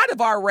outside of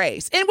our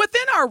race and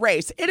within our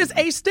race. It is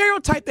a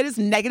stereotype that is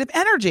negative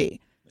energy.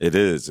 It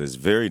is. It's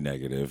very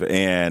negative.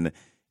 And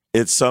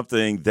it's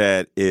something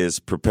that is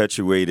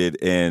perpetuated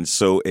and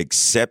so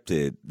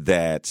accepted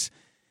that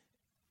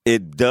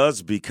it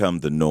does become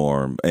the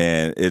norm,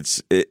 and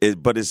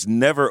but it's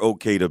never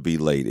okay to be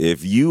late.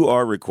 If you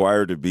are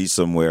required to be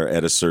somewhere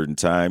at a certain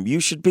time, you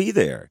should be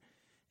there.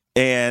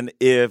 And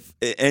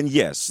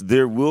yes,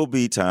 there will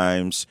be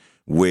times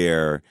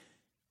where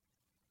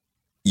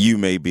you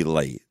may be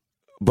late,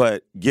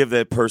 but give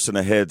that person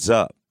a heads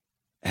up.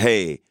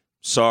 Hey,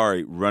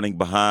 sorry, running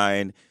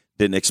behind,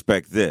 didn't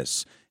expect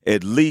this.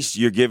 At least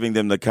you're giving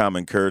them the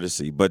common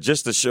courtesy. But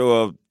just to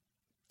show up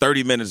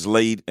 30 minutes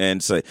late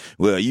and say,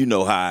 well, you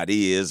know how it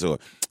is, or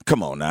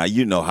come on now,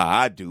 you know how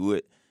I do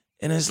it.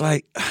 And it's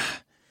like,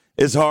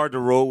 it's hard to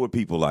roll with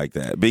people like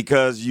that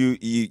because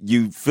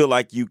you feel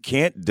like you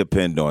can't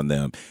depend on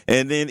them.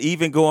 And then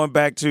even going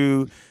back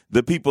to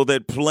the people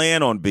that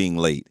plan on being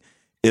late.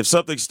 If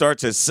something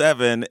starts at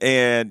 7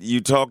 and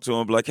you talk to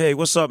them like, hey,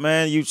 what's up,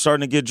 man? You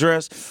starting to get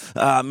dressed?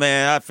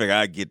 Man, I figure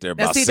I'd get there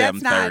about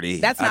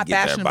 7:30. That's not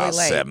fashionably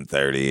late.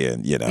 7:30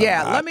 and, you know.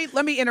 Yeah,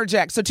 let me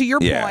interject. So to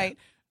your point,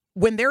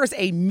 when there is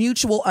a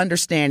mutual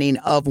understanding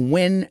of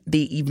when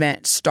the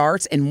event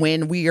starts and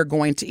when we are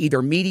going to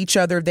either meet each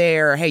other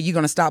there, or, hey, you're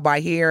going to stop by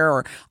here,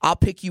 or I'll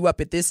pick you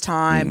up at this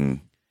time. Mm-hmm.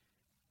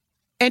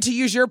 And to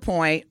use your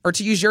point, or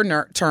to use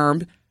your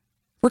term,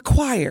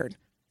 required.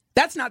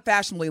 That's not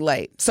fashionably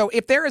late. So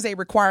if there is a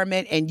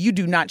requirement and you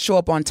do not show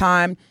up on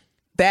time,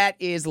 that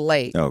is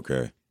late.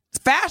 Okay.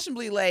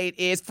 Fashionably late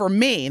is, for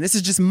me, and this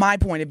is just my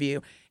point of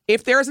view,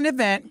 if there's an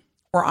event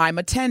or I'm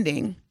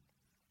attending,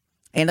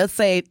 and let's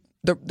say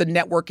the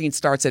networking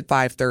starts at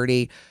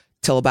 5:30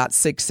 till about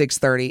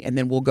 6:30, and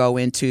then we'll go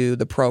into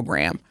the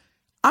program,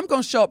 I'm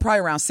going to show up probably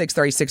around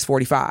 6:30,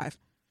 6:45.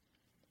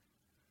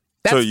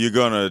 So you're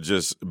going to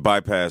just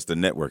bypass the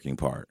networking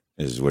part,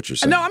 is what you're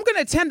saying? No, I'm going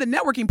to attend the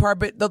networking part,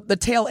 but the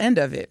tail end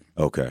of it.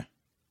 Okay.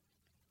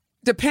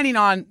 Depending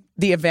on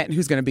the event and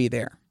who's going to be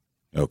there.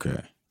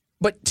 Okay.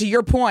 But to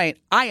your point,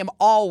 I am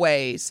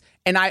always,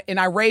 and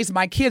I raise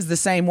my kids the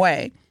same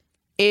way.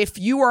 If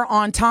you are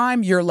on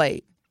time, you're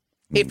late.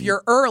 If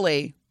you're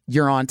early,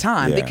 you're on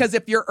time. Yeah. Because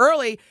if you're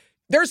early,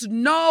 there's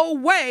no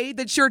way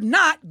that you're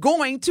not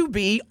going to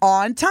be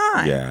on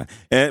time.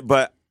 Yeah.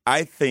 But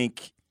I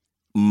think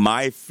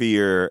my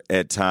fear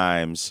at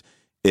times,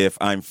 if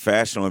I'm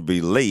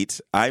fashionably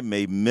late, I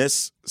may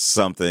miss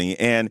something.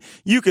 And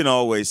you can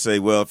always say,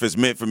 well, if it's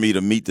meant for me to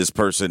meet this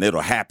person,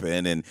 it'll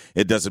happen. And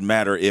it doesn't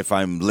matter if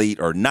I'm late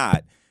or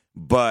not.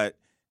 But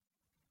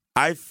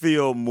I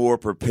feel more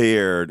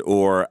prepared,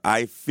 or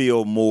I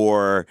feel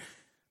more.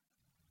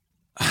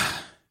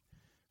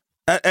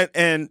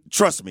 And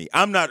trust me,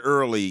 I'm not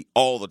early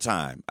all the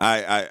time.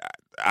 I'm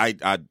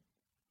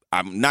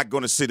not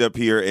going to sit up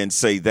here and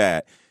say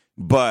that,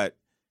 but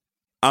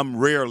I'm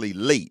rarely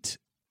late,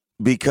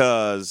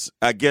 because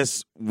I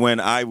guess when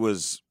I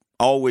was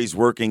always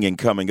working and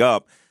coming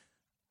up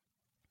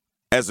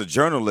as a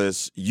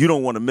journalist, you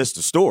don't want to miss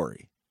the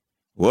story.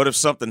 What if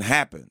something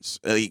happens?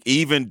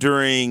 Even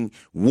during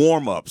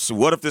warm-ups,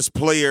 what if this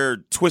player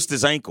twists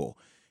his ankle?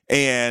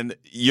 And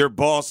your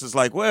boss is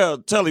like, well,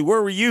 Telly,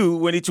 where were you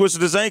when he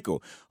twisted his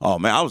ankle? Oh,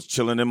 man, I was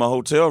chilling in my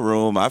hotel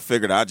room. I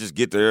figured I'd just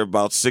get there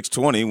about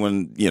 6:20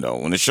 when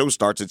the show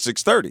starts at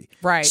 6:30.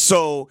 Right.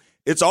 So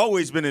it's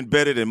always been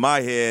embedded in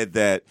my head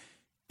that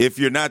if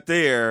you're not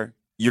there,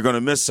 you're going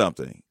to miss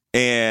something.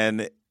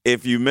 And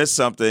if you miss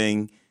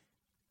something,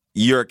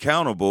 you're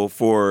accountable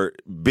for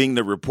being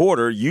the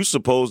reporter. You're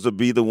supposed to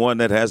be the one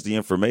that has the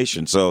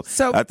information. So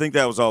I think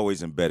that was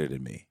always embedded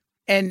in me.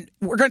 And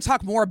we're going to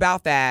talk more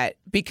about that,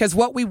 because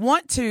what we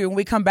want to, when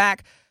we come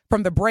back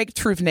from the break,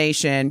 Truth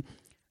Nation,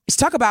 is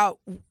talk about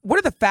what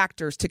are the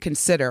factors to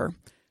consider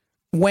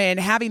when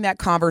having that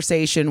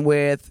conversation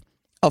with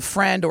a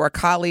friend or a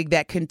colleague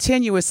that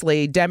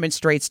continuously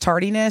demonstrates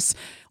tardiness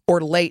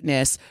or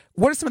lateness.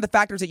 What are some of the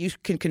factors that you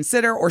can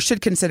consider or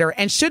should consider?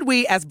 And should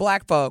we, as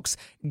Black folks,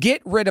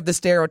 get rid of the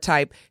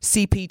stereotype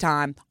CP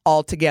time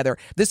altogether?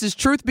 This is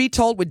Truth Be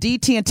Told with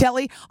DT and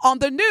Telly on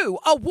the new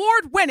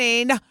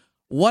award-winning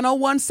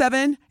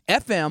 101.7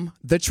 FM,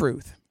 The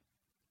Truth.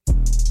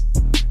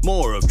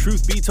 More of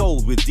Truth Be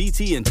Told with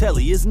DT and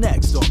Telly is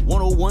next on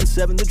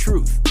 101.7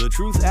 The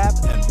Truth app,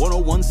 and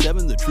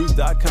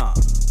 1017thetruth.com.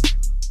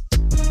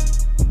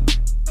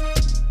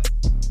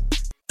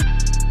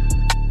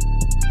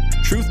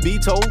 Truth Be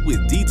Told with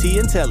DT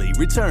and Telly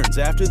returns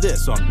after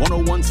this on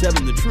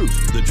 1017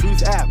 The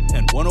Truth app,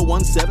 and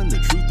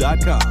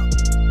 1017thetruth.com.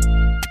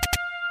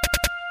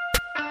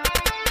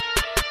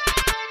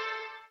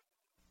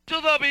 To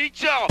the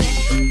beat, y'all.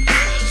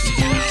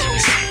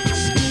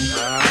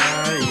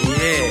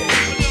 Yeah.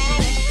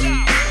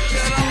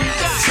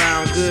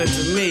 Sound good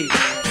to me.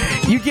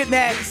 You get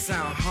that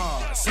Sound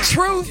hard.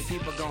 Truth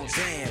People gonna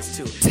dance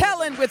to it.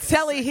 Telling with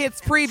Telly Hits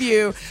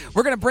preview.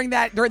 We're going to bring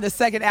that during the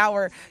second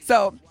hour.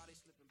 So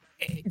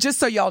just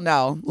so y'all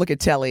know, look at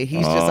Telly.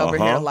 He's just over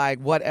here like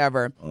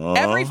whatever.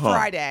 Every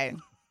Friday,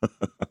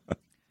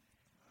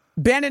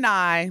 Ben and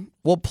I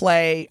will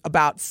play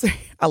about,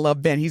 I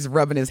love Ben. He's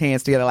rubbing his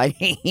hands together like,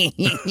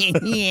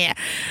 yeah.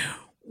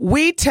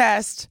 We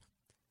test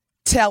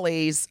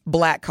Telly's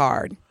black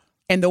card.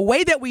 And the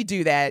way that we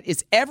do that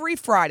is every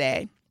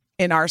Friday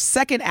in our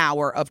second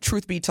hour of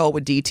Truth Be Told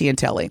with DT and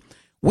Telly,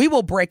 we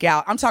will break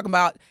out. I'm talking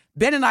about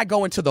Ben and I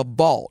go into the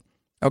vault,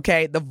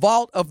 okay? The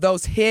vault of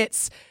those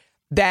hits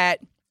that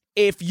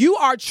if you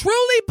are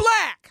truly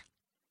black,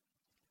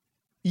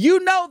 you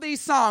know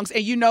these songs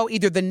and you know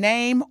either the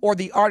name or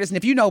the artist. And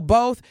if you know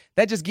both,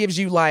 that just gives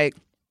you like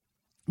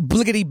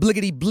bliggity,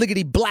 bliggity,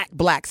 bliggity,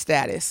 black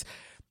status.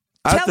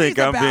 I think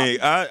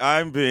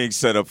I'm being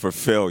set up for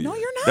failure. No,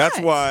 you're not. That's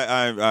why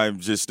I'm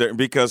just staring,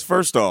 because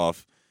first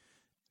off,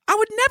 I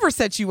would never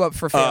set you up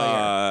for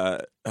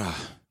failure.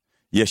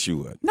 Yes, you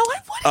would. No,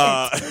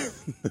 I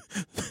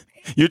wouldn't.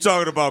 You're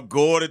talking about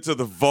going into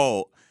the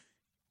vault,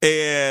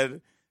 and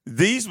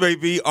these may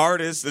be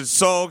artists and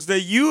songs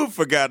that you've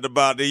forgotten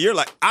about. That you're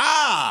like,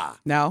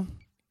 No,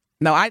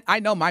 I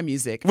know my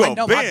music. Well, I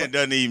know Ben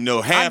doesn't even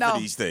know half of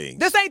these things.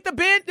 This ain't the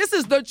Ben. This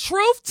is the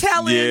Truth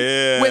Telling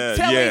with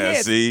Telly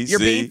Hits. You're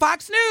being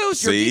Fox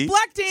News. You're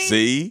deflecting.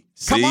 See?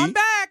 Come on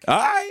back. All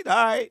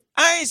right.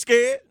 I ain't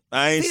scared.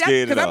 I ain't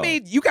scared at all. Because I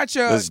mean, you got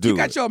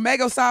your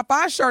Omega Psi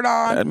Phi shirt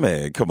on.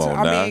 Man, come on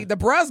now. I mean, the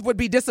bros would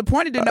be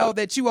disappointed to know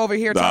that you over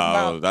here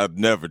talking about. I've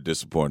never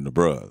disappointed the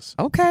bros.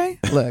 Okay.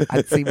 Look,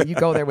 I see when you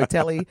go there with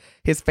Telly,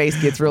 his face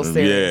gets real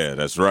serious. Yeah,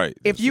 that's right.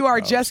 If you are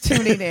just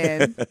tuning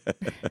in,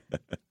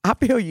 I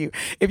feel you.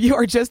 If you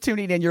are just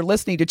tuning in, you're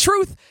listening to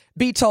Truth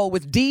Be Told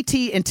with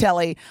DT and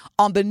Telly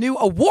on the new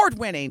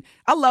award-winning.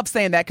 I love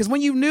saying that because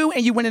when you knew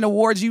and you win an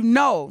awards, you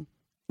know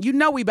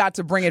we about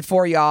to bring it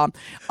for y'all.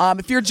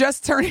 If you're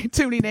just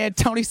tuning in,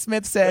 Tony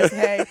Smith says,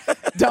 hey,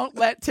 don't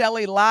let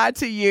Telly lie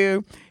to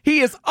you. He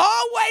is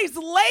always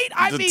late.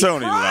 I mean,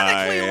 Tony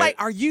chronically lying. late.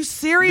 Are you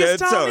serious,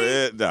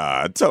 Tony?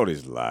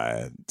 Tony's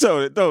lying.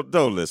 Tony,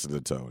 don't listen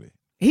to Tony.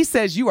 He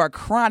says you are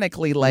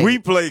chronically late. We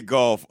play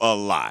golf a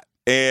lot.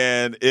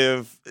 And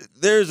if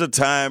there's a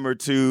time or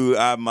two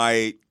I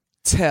might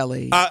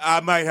Telly. I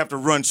might have to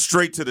run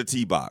straight to the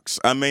tee box.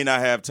 I may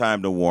not have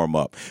time to warm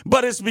up.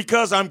 But it's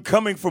because I'm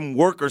coming from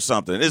work or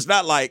something. It's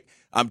not like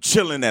I'm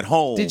chilling at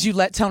home. Did you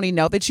let Tony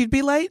know that you'd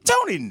be late?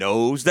 Tony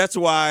knows. That's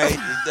why.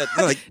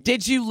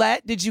 Did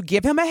you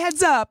give him a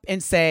heads up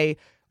and say,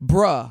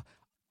 bruh,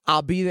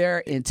 I'll be there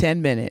in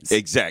 10 minutes?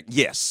 Exact.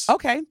 Yes.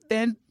 Okay,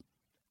 then.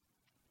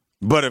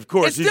 But of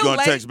course, he's going to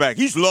late. text back.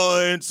 He's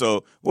lying.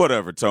 So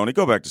whatever, Tony.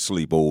 Go back to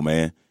sleep, old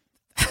man.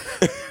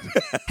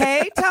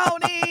 Hey,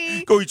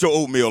 Tony. Go eat your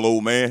oatmeal,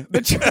 old man.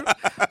 The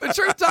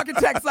Truth Talking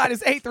text line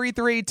is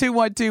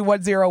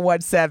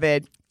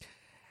 833-212-1017.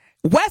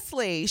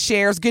 Wesley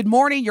shares, good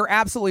morning. You're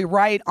absolutely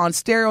right on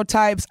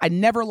stereotypes. I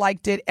never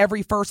liked it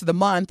every first of the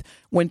month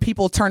when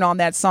people turn on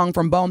that song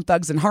from Bone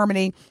Thugs and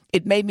Harmony.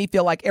 It made me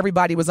feel like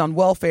everybody was on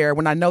welfare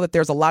when I know that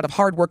there's a lot of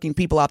hardworking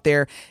people out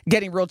there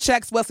getting real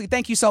checks. Wesley,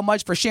 thank you so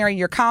much for sharing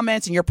your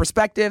comments and your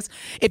perspectives.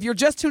 If you're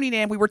just tuning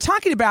in, we were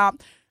talking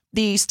about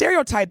the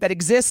stereotype that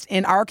exists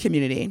in our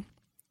community.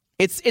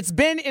 It's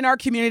been in our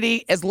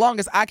community as long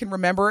as I can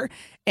remember.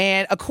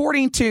 And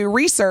according to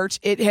research,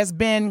 it has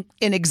been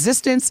in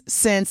existence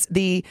since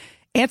the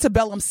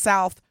antebellum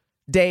South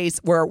days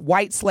where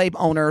white slave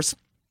owners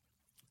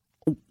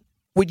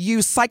would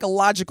use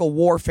psychological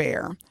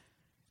warfare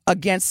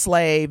against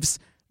slaves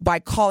by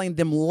calling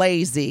them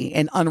lazy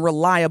and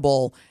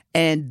unreliable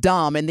and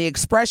dumb. And the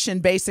expression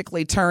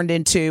basically turned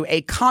into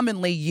a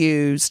commonly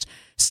used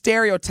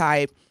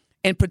stereotype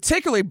in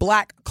particularly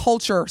black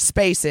culture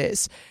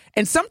spaces.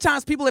 And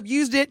sometimes people have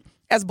used it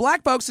as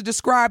black folks to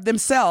describe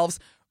themselves,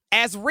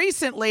 as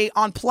recently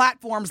on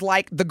platforms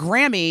like the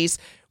Grammys,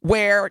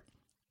 where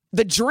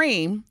The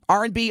Dream,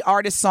 R&B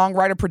artist,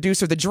 songwriter,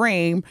 producer, The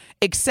Dream,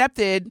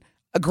 accepted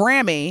a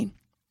Grammy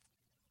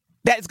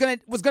that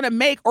was gonna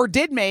make or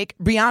did make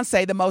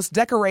Beyonce the most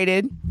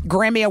decorated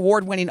Grammy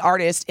award-winning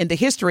artist in the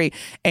history.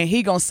 And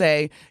he gonna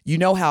say, you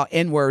know how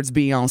N-words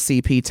be on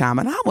CP time.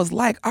 And I was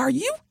like, are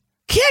you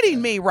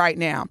kidding me right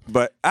now?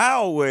 But I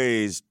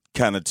always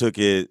kind of took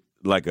it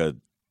like a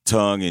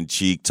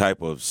tongue-in-cheek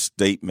type of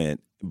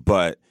statement,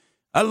 but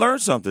I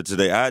learned something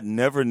today. I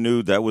never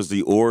knew that was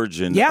the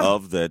origin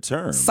of that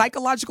term.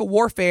 Psychological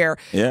warfare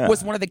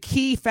was one of the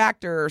key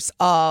factors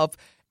of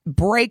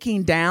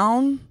breaking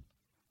down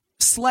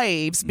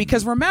slaves,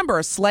 because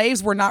remember,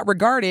 slaves were not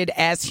regarded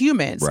as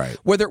humans. Right.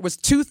 Whether it was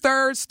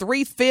 2/3,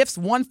 3/5,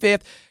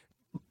 1/5,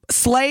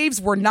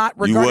 slaves were not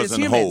regarded as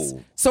humans.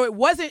 Whole. So it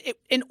wasn't,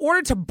 in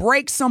order to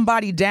break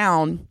somebody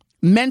down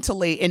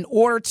mentally, in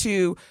order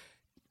to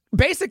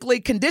basically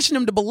condition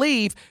them to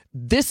believe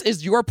this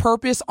is your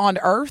purpose on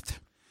earth,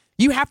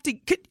 you have to,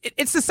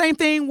 it's the same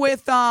thing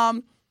with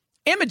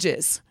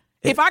images.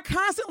 If I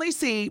constantly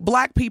see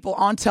black people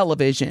on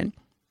television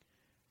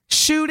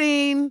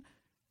shooting,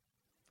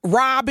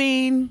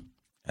 robbing,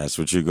 that's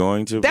what you're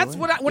going to. That's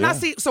what I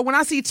see. So when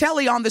I see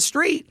Telly on the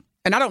street,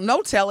 and I don't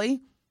know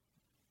Telly,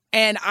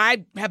 and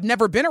I have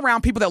never been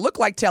around people that look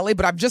like Telly,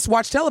 but I've just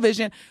watched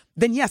television,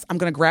 then yes, I'm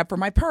going to grab for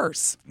my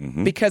purse.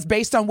 Mm-hmm. Because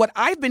based on what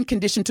I've been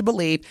conditioned to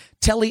believe,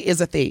 Telly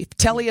is a thief.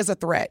 Telly is a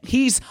threat.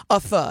 He's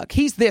a thug.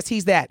 He's this,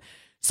 he's that.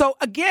 So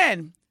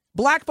again,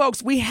 black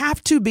folks, we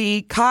have to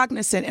be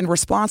cognizant and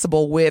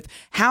responsible with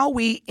how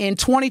we, in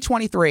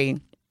 2023,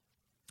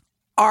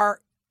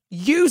 are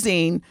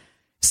using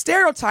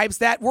stereotypes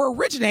that were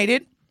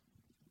originated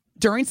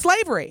during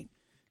slavery.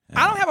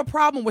 I don't have a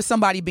problem with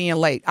somebody being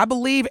late. I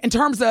believe in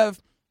terms of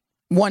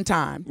one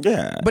time.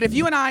 Yeah. But if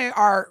you and I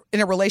are in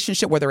a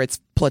relationship, whether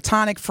it's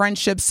platonic,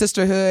 friendship,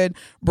 sisterhood,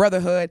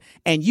 brotherhood,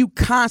 and you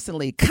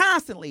constantly,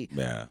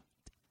 it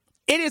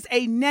is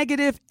a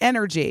negative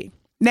energy.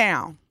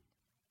 Now,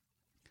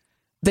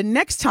 the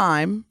next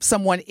time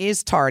someone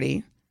is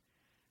tardy,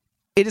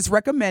 it is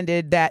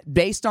recommended that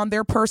based on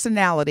their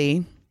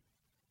personality,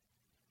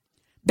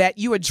 that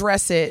you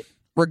address it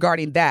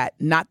regarding that,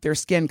 not their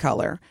skin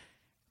color.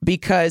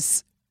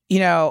 Because, you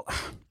know,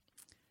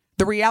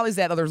 the reality is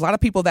that there's a lot of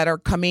people that are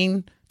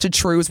coming to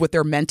truths with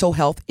their mental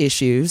health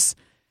issues,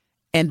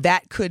 and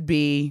that could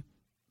be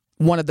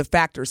one of the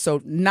factors.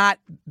 So not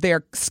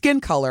their skin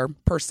color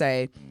per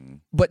se,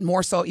 but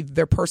more so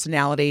their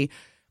personality,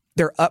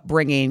 their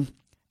upbringing,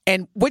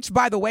 And which,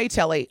 by the way,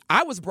 Telly,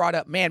 I was brought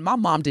up, man, my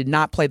mom did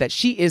not play that.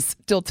 She is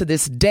still to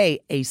this day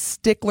a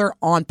stickler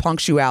on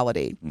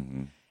punctuality.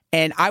 Mm-hmm.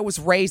 And I was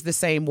raised the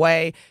same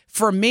way.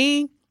 For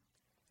me,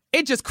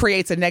 it just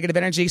creates a negative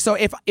energy. So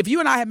if you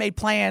and I have made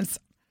plans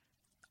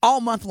all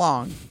month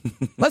long,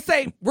 let's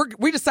say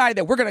we decided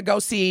that we're going to go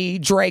see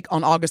Drake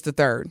on August the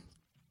 3rd.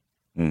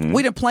 Mm-hmm.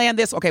 We didn't plan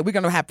this. Okay, we're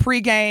going to have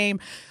pregame,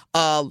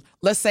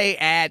 let's say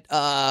at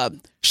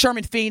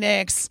Sherman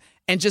Phoenix,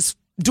 and just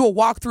do a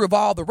walkthrough of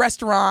all the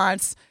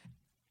restaurants,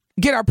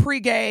 get our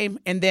pregame,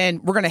 and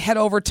then we're going to head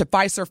over to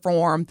Fiserv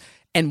Forum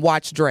and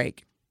watch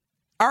Drake.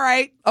 All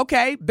right,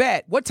 okay,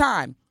 bet. What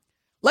time?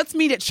 Let's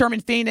meet at Sherman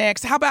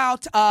Phoenix. How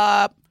about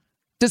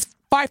does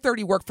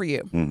 5:30 work for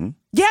you? Mm-hmm.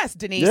 Yes,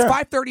 Denise,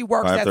 5:30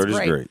 works. That's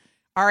great.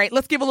 All right,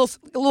 let's give a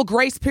little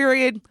grace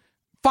period.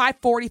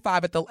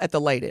 5:45 at the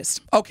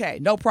latest. Okay,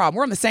 no problem.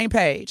 We're on the same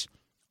page.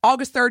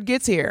 August 3rd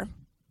gets here.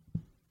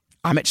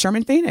 I'm at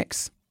Sherman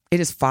Phoenix. It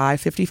is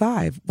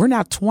 5:55. We're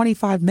now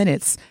 25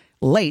 minutes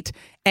late,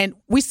 and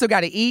we still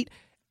got to eat.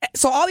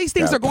 So all these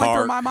things are going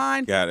through my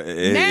mind.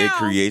 It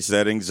creates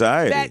that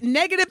anxiety. That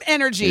negative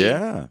energy.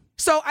 Yeah.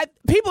 So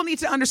people need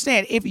to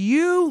understand, if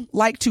you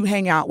like to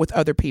hang out with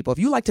other people, if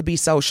you like to be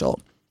social,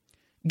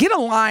 get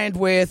aligned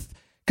with,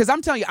 because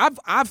I'm telling you,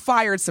 I've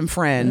fired some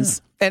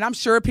friends, and I'm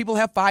sure people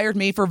have fired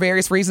me for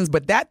various reasons,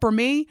 but that for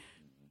me,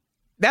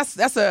 that's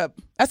a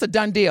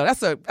done deal.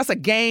 That's a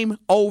game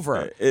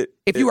over.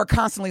 If you are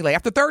constantly late.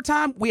 After the third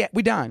time,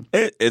 we done.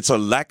 It's a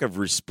lack of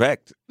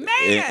respect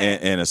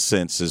in a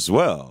sense as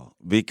well,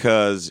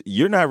 because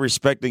you're not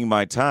respecting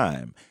my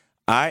time.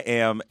 I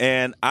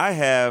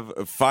have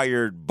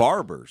fired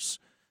barbers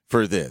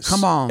for this.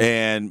 Come on.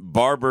 And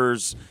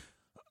barbers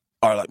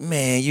are like,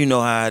 man, you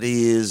know how it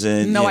is,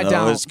 and no, I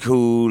don't. It's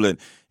cool. And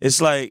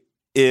it's like,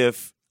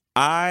 if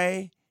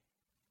I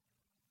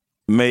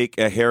make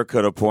a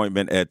haircut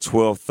appointment at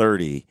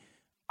 12:30,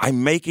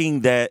 I'm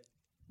making that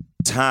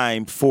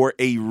time for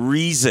a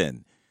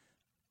reason.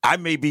 I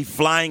may be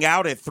flying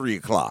out at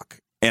 3:00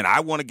 and I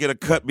want to get a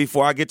cut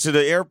before I get to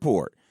the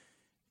airport.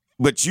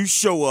 But you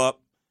show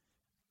up,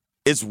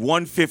 it's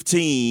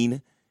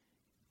 1:15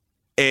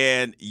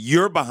 and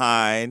you're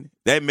behind.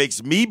 That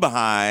makes me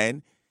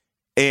behind.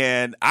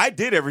 And I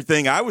did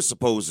everything I was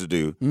supposed to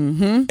do.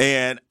 Mm-hmm.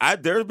 And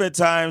there have been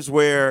times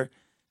where,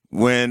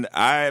 when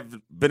I've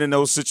been in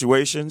those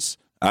situations,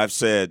 I've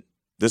said,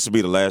 this will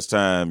be the last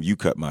time you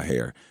cut my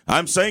hair.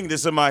 I'm saying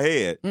this in my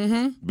head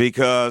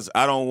because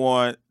I don't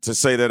want to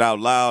say that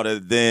out loud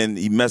and then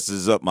he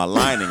messes up my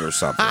lining or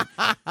something.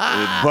 but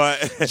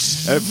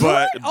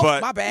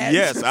my bad.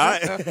 Yes,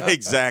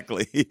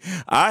 exactly.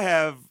 I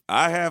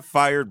have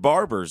fired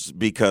barbers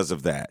because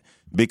of that.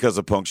 Because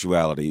of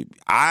punctuality.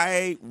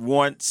 I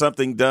want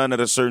something done at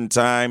a certain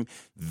time.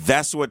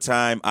 That's what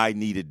time I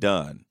need it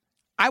done.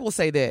 I will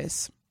say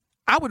this.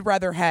 I would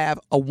rather have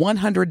a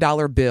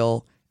 $100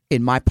 bill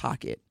in my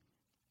pocket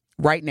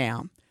right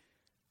now,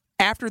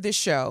 after this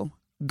show,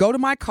 go to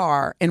my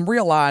car and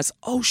realize,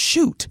 oh,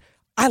 shoot,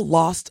 I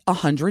lost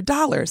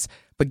 $100.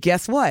 But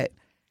guess what?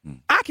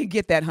 I can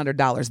get that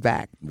 $100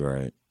 back.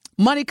 Right.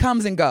 Money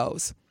comes and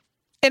goes.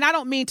 And I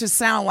don't mean to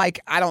sound like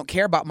I don't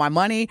care about my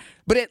money,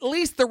 but at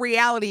least the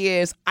reality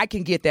is I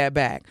can get that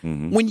back.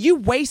 Mm-hmm. When you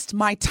waste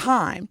my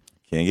time,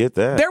 can't get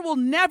that. There will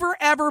never,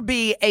 ever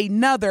be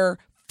another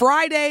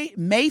Friday,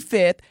 May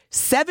 5th,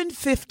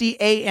 7:50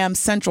 a.m.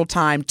 Central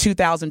Time,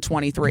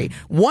 2023.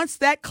 Once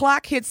that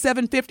clock hits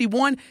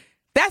 7:51,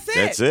 that's it.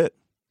 That's it.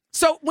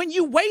 So when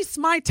you waste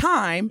my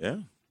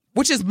time,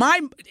 which is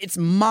it's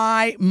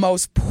my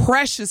most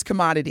precious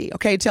commodity.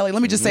 Okay, Telly,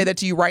 let me just say that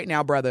to you right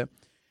now, brother.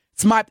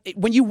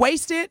 When you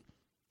waste it,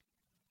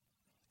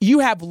 you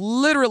have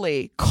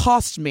literally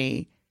cost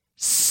me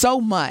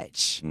so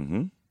much.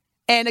 Mm-hmm.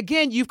 And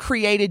again, you've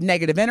created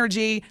negative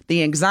energy,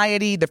 the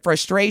anxiety, the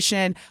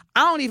frustration.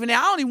 I don't even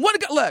want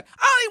to go. Look,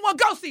 I don't even want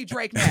to go see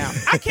Drake now.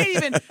 I can't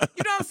even,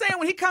 you know what I'm saying?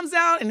 When he comes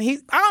out and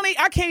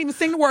I can't even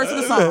sing the words of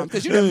the song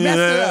because you done messed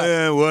it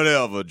up.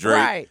 Whatever, Drake.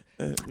 Right.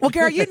 Well,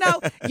 Gary, you know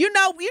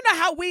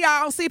how we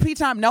are on CP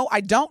time. No,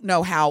 I don't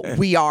know how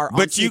we are on CP time.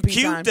 But you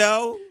cute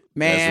though.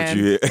 Man, I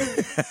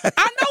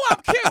know I'm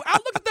cute. I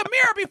looked at the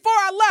mirror before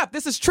I left.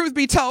 This is Truth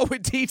Be Told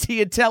with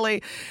DT and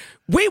Telly.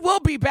 We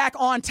will be back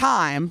on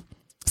time,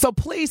 so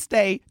please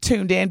stay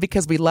tuned in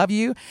because we love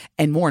you,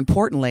 and more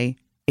importantly,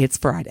 it's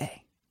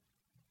Friday.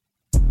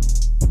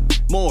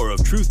 More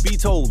of Truth Be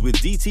Told with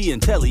DT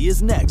and Telly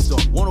is next on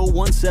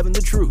 101.7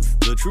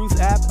 The Truth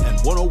app, and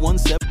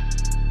 101.7.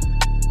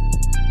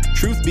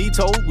 Truth Be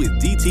Told with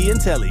DT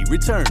and Telly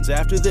returns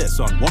after this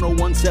on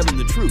 101.7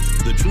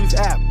 The Truth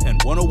app, and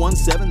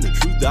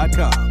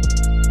 101.7thetruth.com.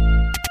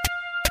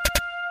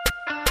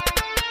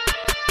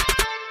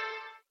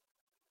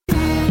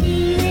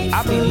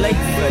 I be late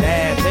for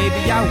that,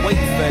 baby, I wait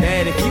for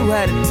that. If you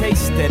had a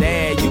taste of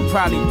that, you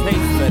probably paid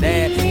for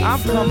that.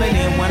 I'm coming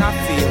in when I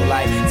feel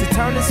like to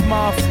turn this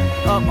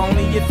motherfucker up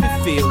only if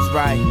it feels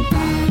right.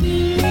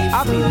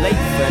 I'll be late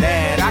for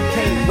that, I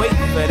can't wait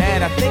for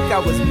that. I think I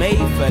was made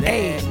for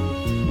that.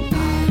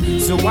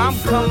 So I'm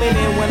coming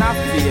in when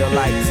I feel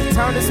like. So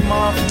turn this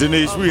motherfucker.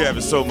 Denise, we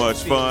having so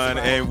much fun,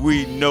 and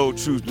we know,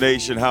 Truth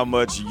Nation, how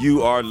much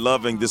you are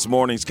loving this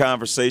morning's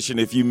conversation.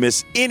 If you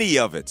miss any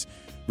of it,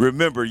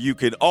 remember, you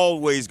can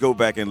always go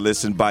back and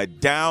listen by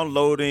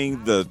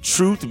downloading the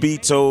Truth Be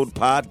Told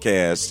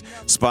podcast,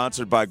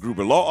 sponsored by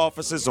Gruber Law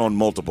Offices on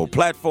multiple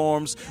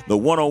platforms, the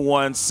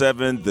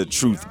 1017 The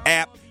Truth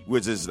app,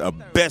 which is the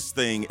best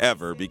thing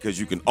ever because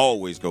you can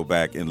always go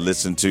back and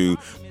listen to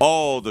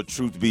all the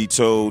Truth Be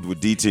Told with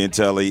DT and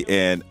Telly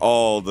and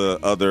all the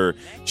other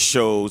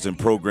shows and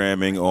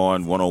programming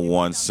on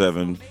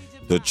 1017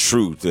 The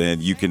Truth.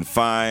 And you can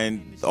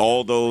find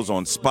all those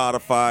on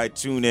Spotify,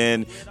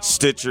 TuneIn,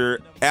 Stitcher,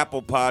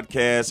 Apple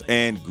Podcasts,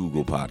 and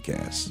Google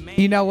Podcasts.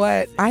 You know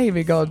what? I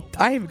even go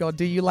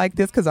do you like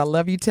this because I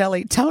love you,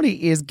 Telly.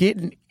 Tony is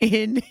getting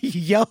in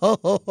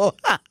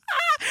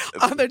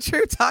on the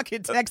True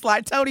Talking text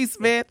line. Tony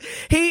Smith,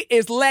 he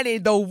is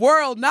letting the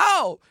world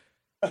know.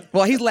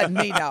 Well, he's letting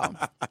me know.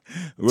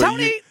 Well,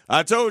 Tony,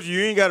 I told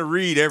you ain't got to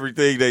read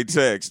everything they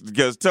text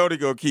because Tony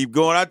gonna keep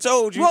going. I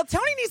told you. Well,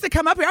 Tony needs to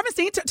come up here. I haven't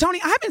seen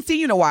Tony. I haven't seen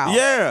you in a while.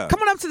 Yeah,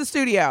 come on up to the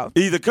studio.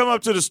 Either come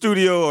up to the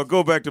studio or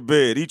go back to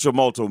bed. Eat your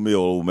malto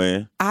meal, old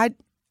man.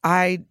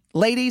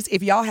 Ladies,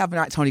 if y'all have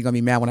not, Tony's gonna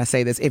be mad when I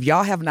say this. If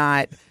y'all have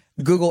not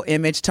Google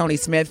image Tony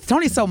Smith.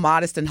 Tony's so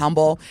modest and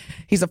humble.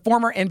 He's a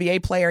former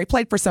NBA player. He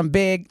played for some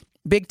big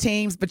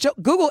teams. But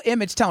Google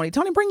image Tony.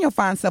 Tony, bring your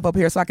fine self up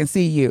here so I can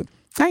see you.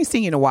 I ain't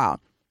seen you in a while.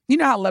 You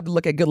know how I love to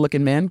look at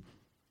good-looking men.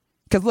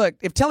 Because, look,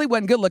 if Telly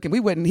wasn't good-looking, he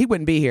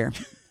wouldn't be here.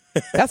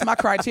 That's my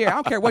criteria. I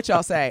don't care what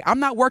y'all say. I'm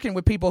not working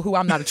with people who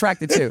I'm not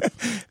attracted to.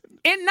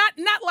 And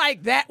not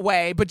like that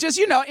way, but just,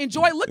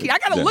 enjoy looking. I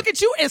got to look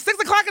at you at 6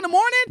 o'clock in the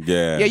morning?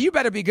 Yeah. Yeah, you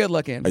better be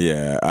good-looking.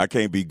 Yeah, I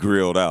can't be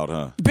grilled out,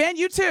 huh? Ben,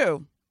 you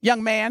too,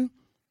 young man.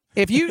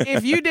 If you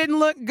didn't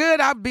look good,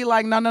 I'd be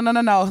like, no.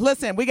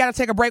 Listen, we got to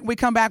take a break. When we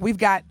come back, we've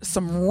got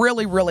some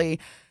really, really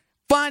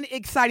fun,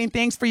 exciting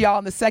things for y'all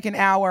in the second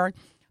hour.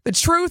 The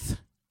Truth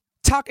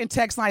Talk and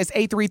text line is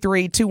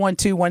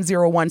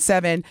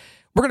 833-212-1017.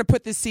 We're going to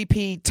put this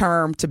CP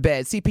term to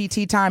bed,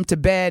 CPT time to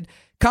bed.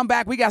 Come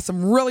back. We got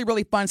some really,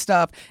 really fun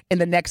stuff in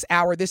the next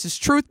hour. This is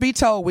Truth Be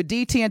Told with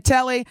DT and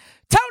Telly.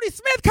 Tony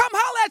Smith, come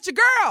holla at your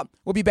girl.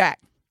 We'll be back.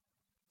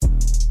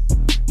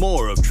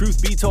 More of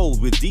Truth Be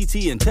Told with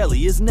DT and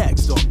Telly is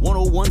next on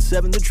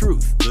 1017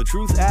 The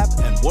Truth app,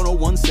 and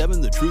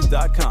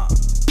 1017thetruth.com.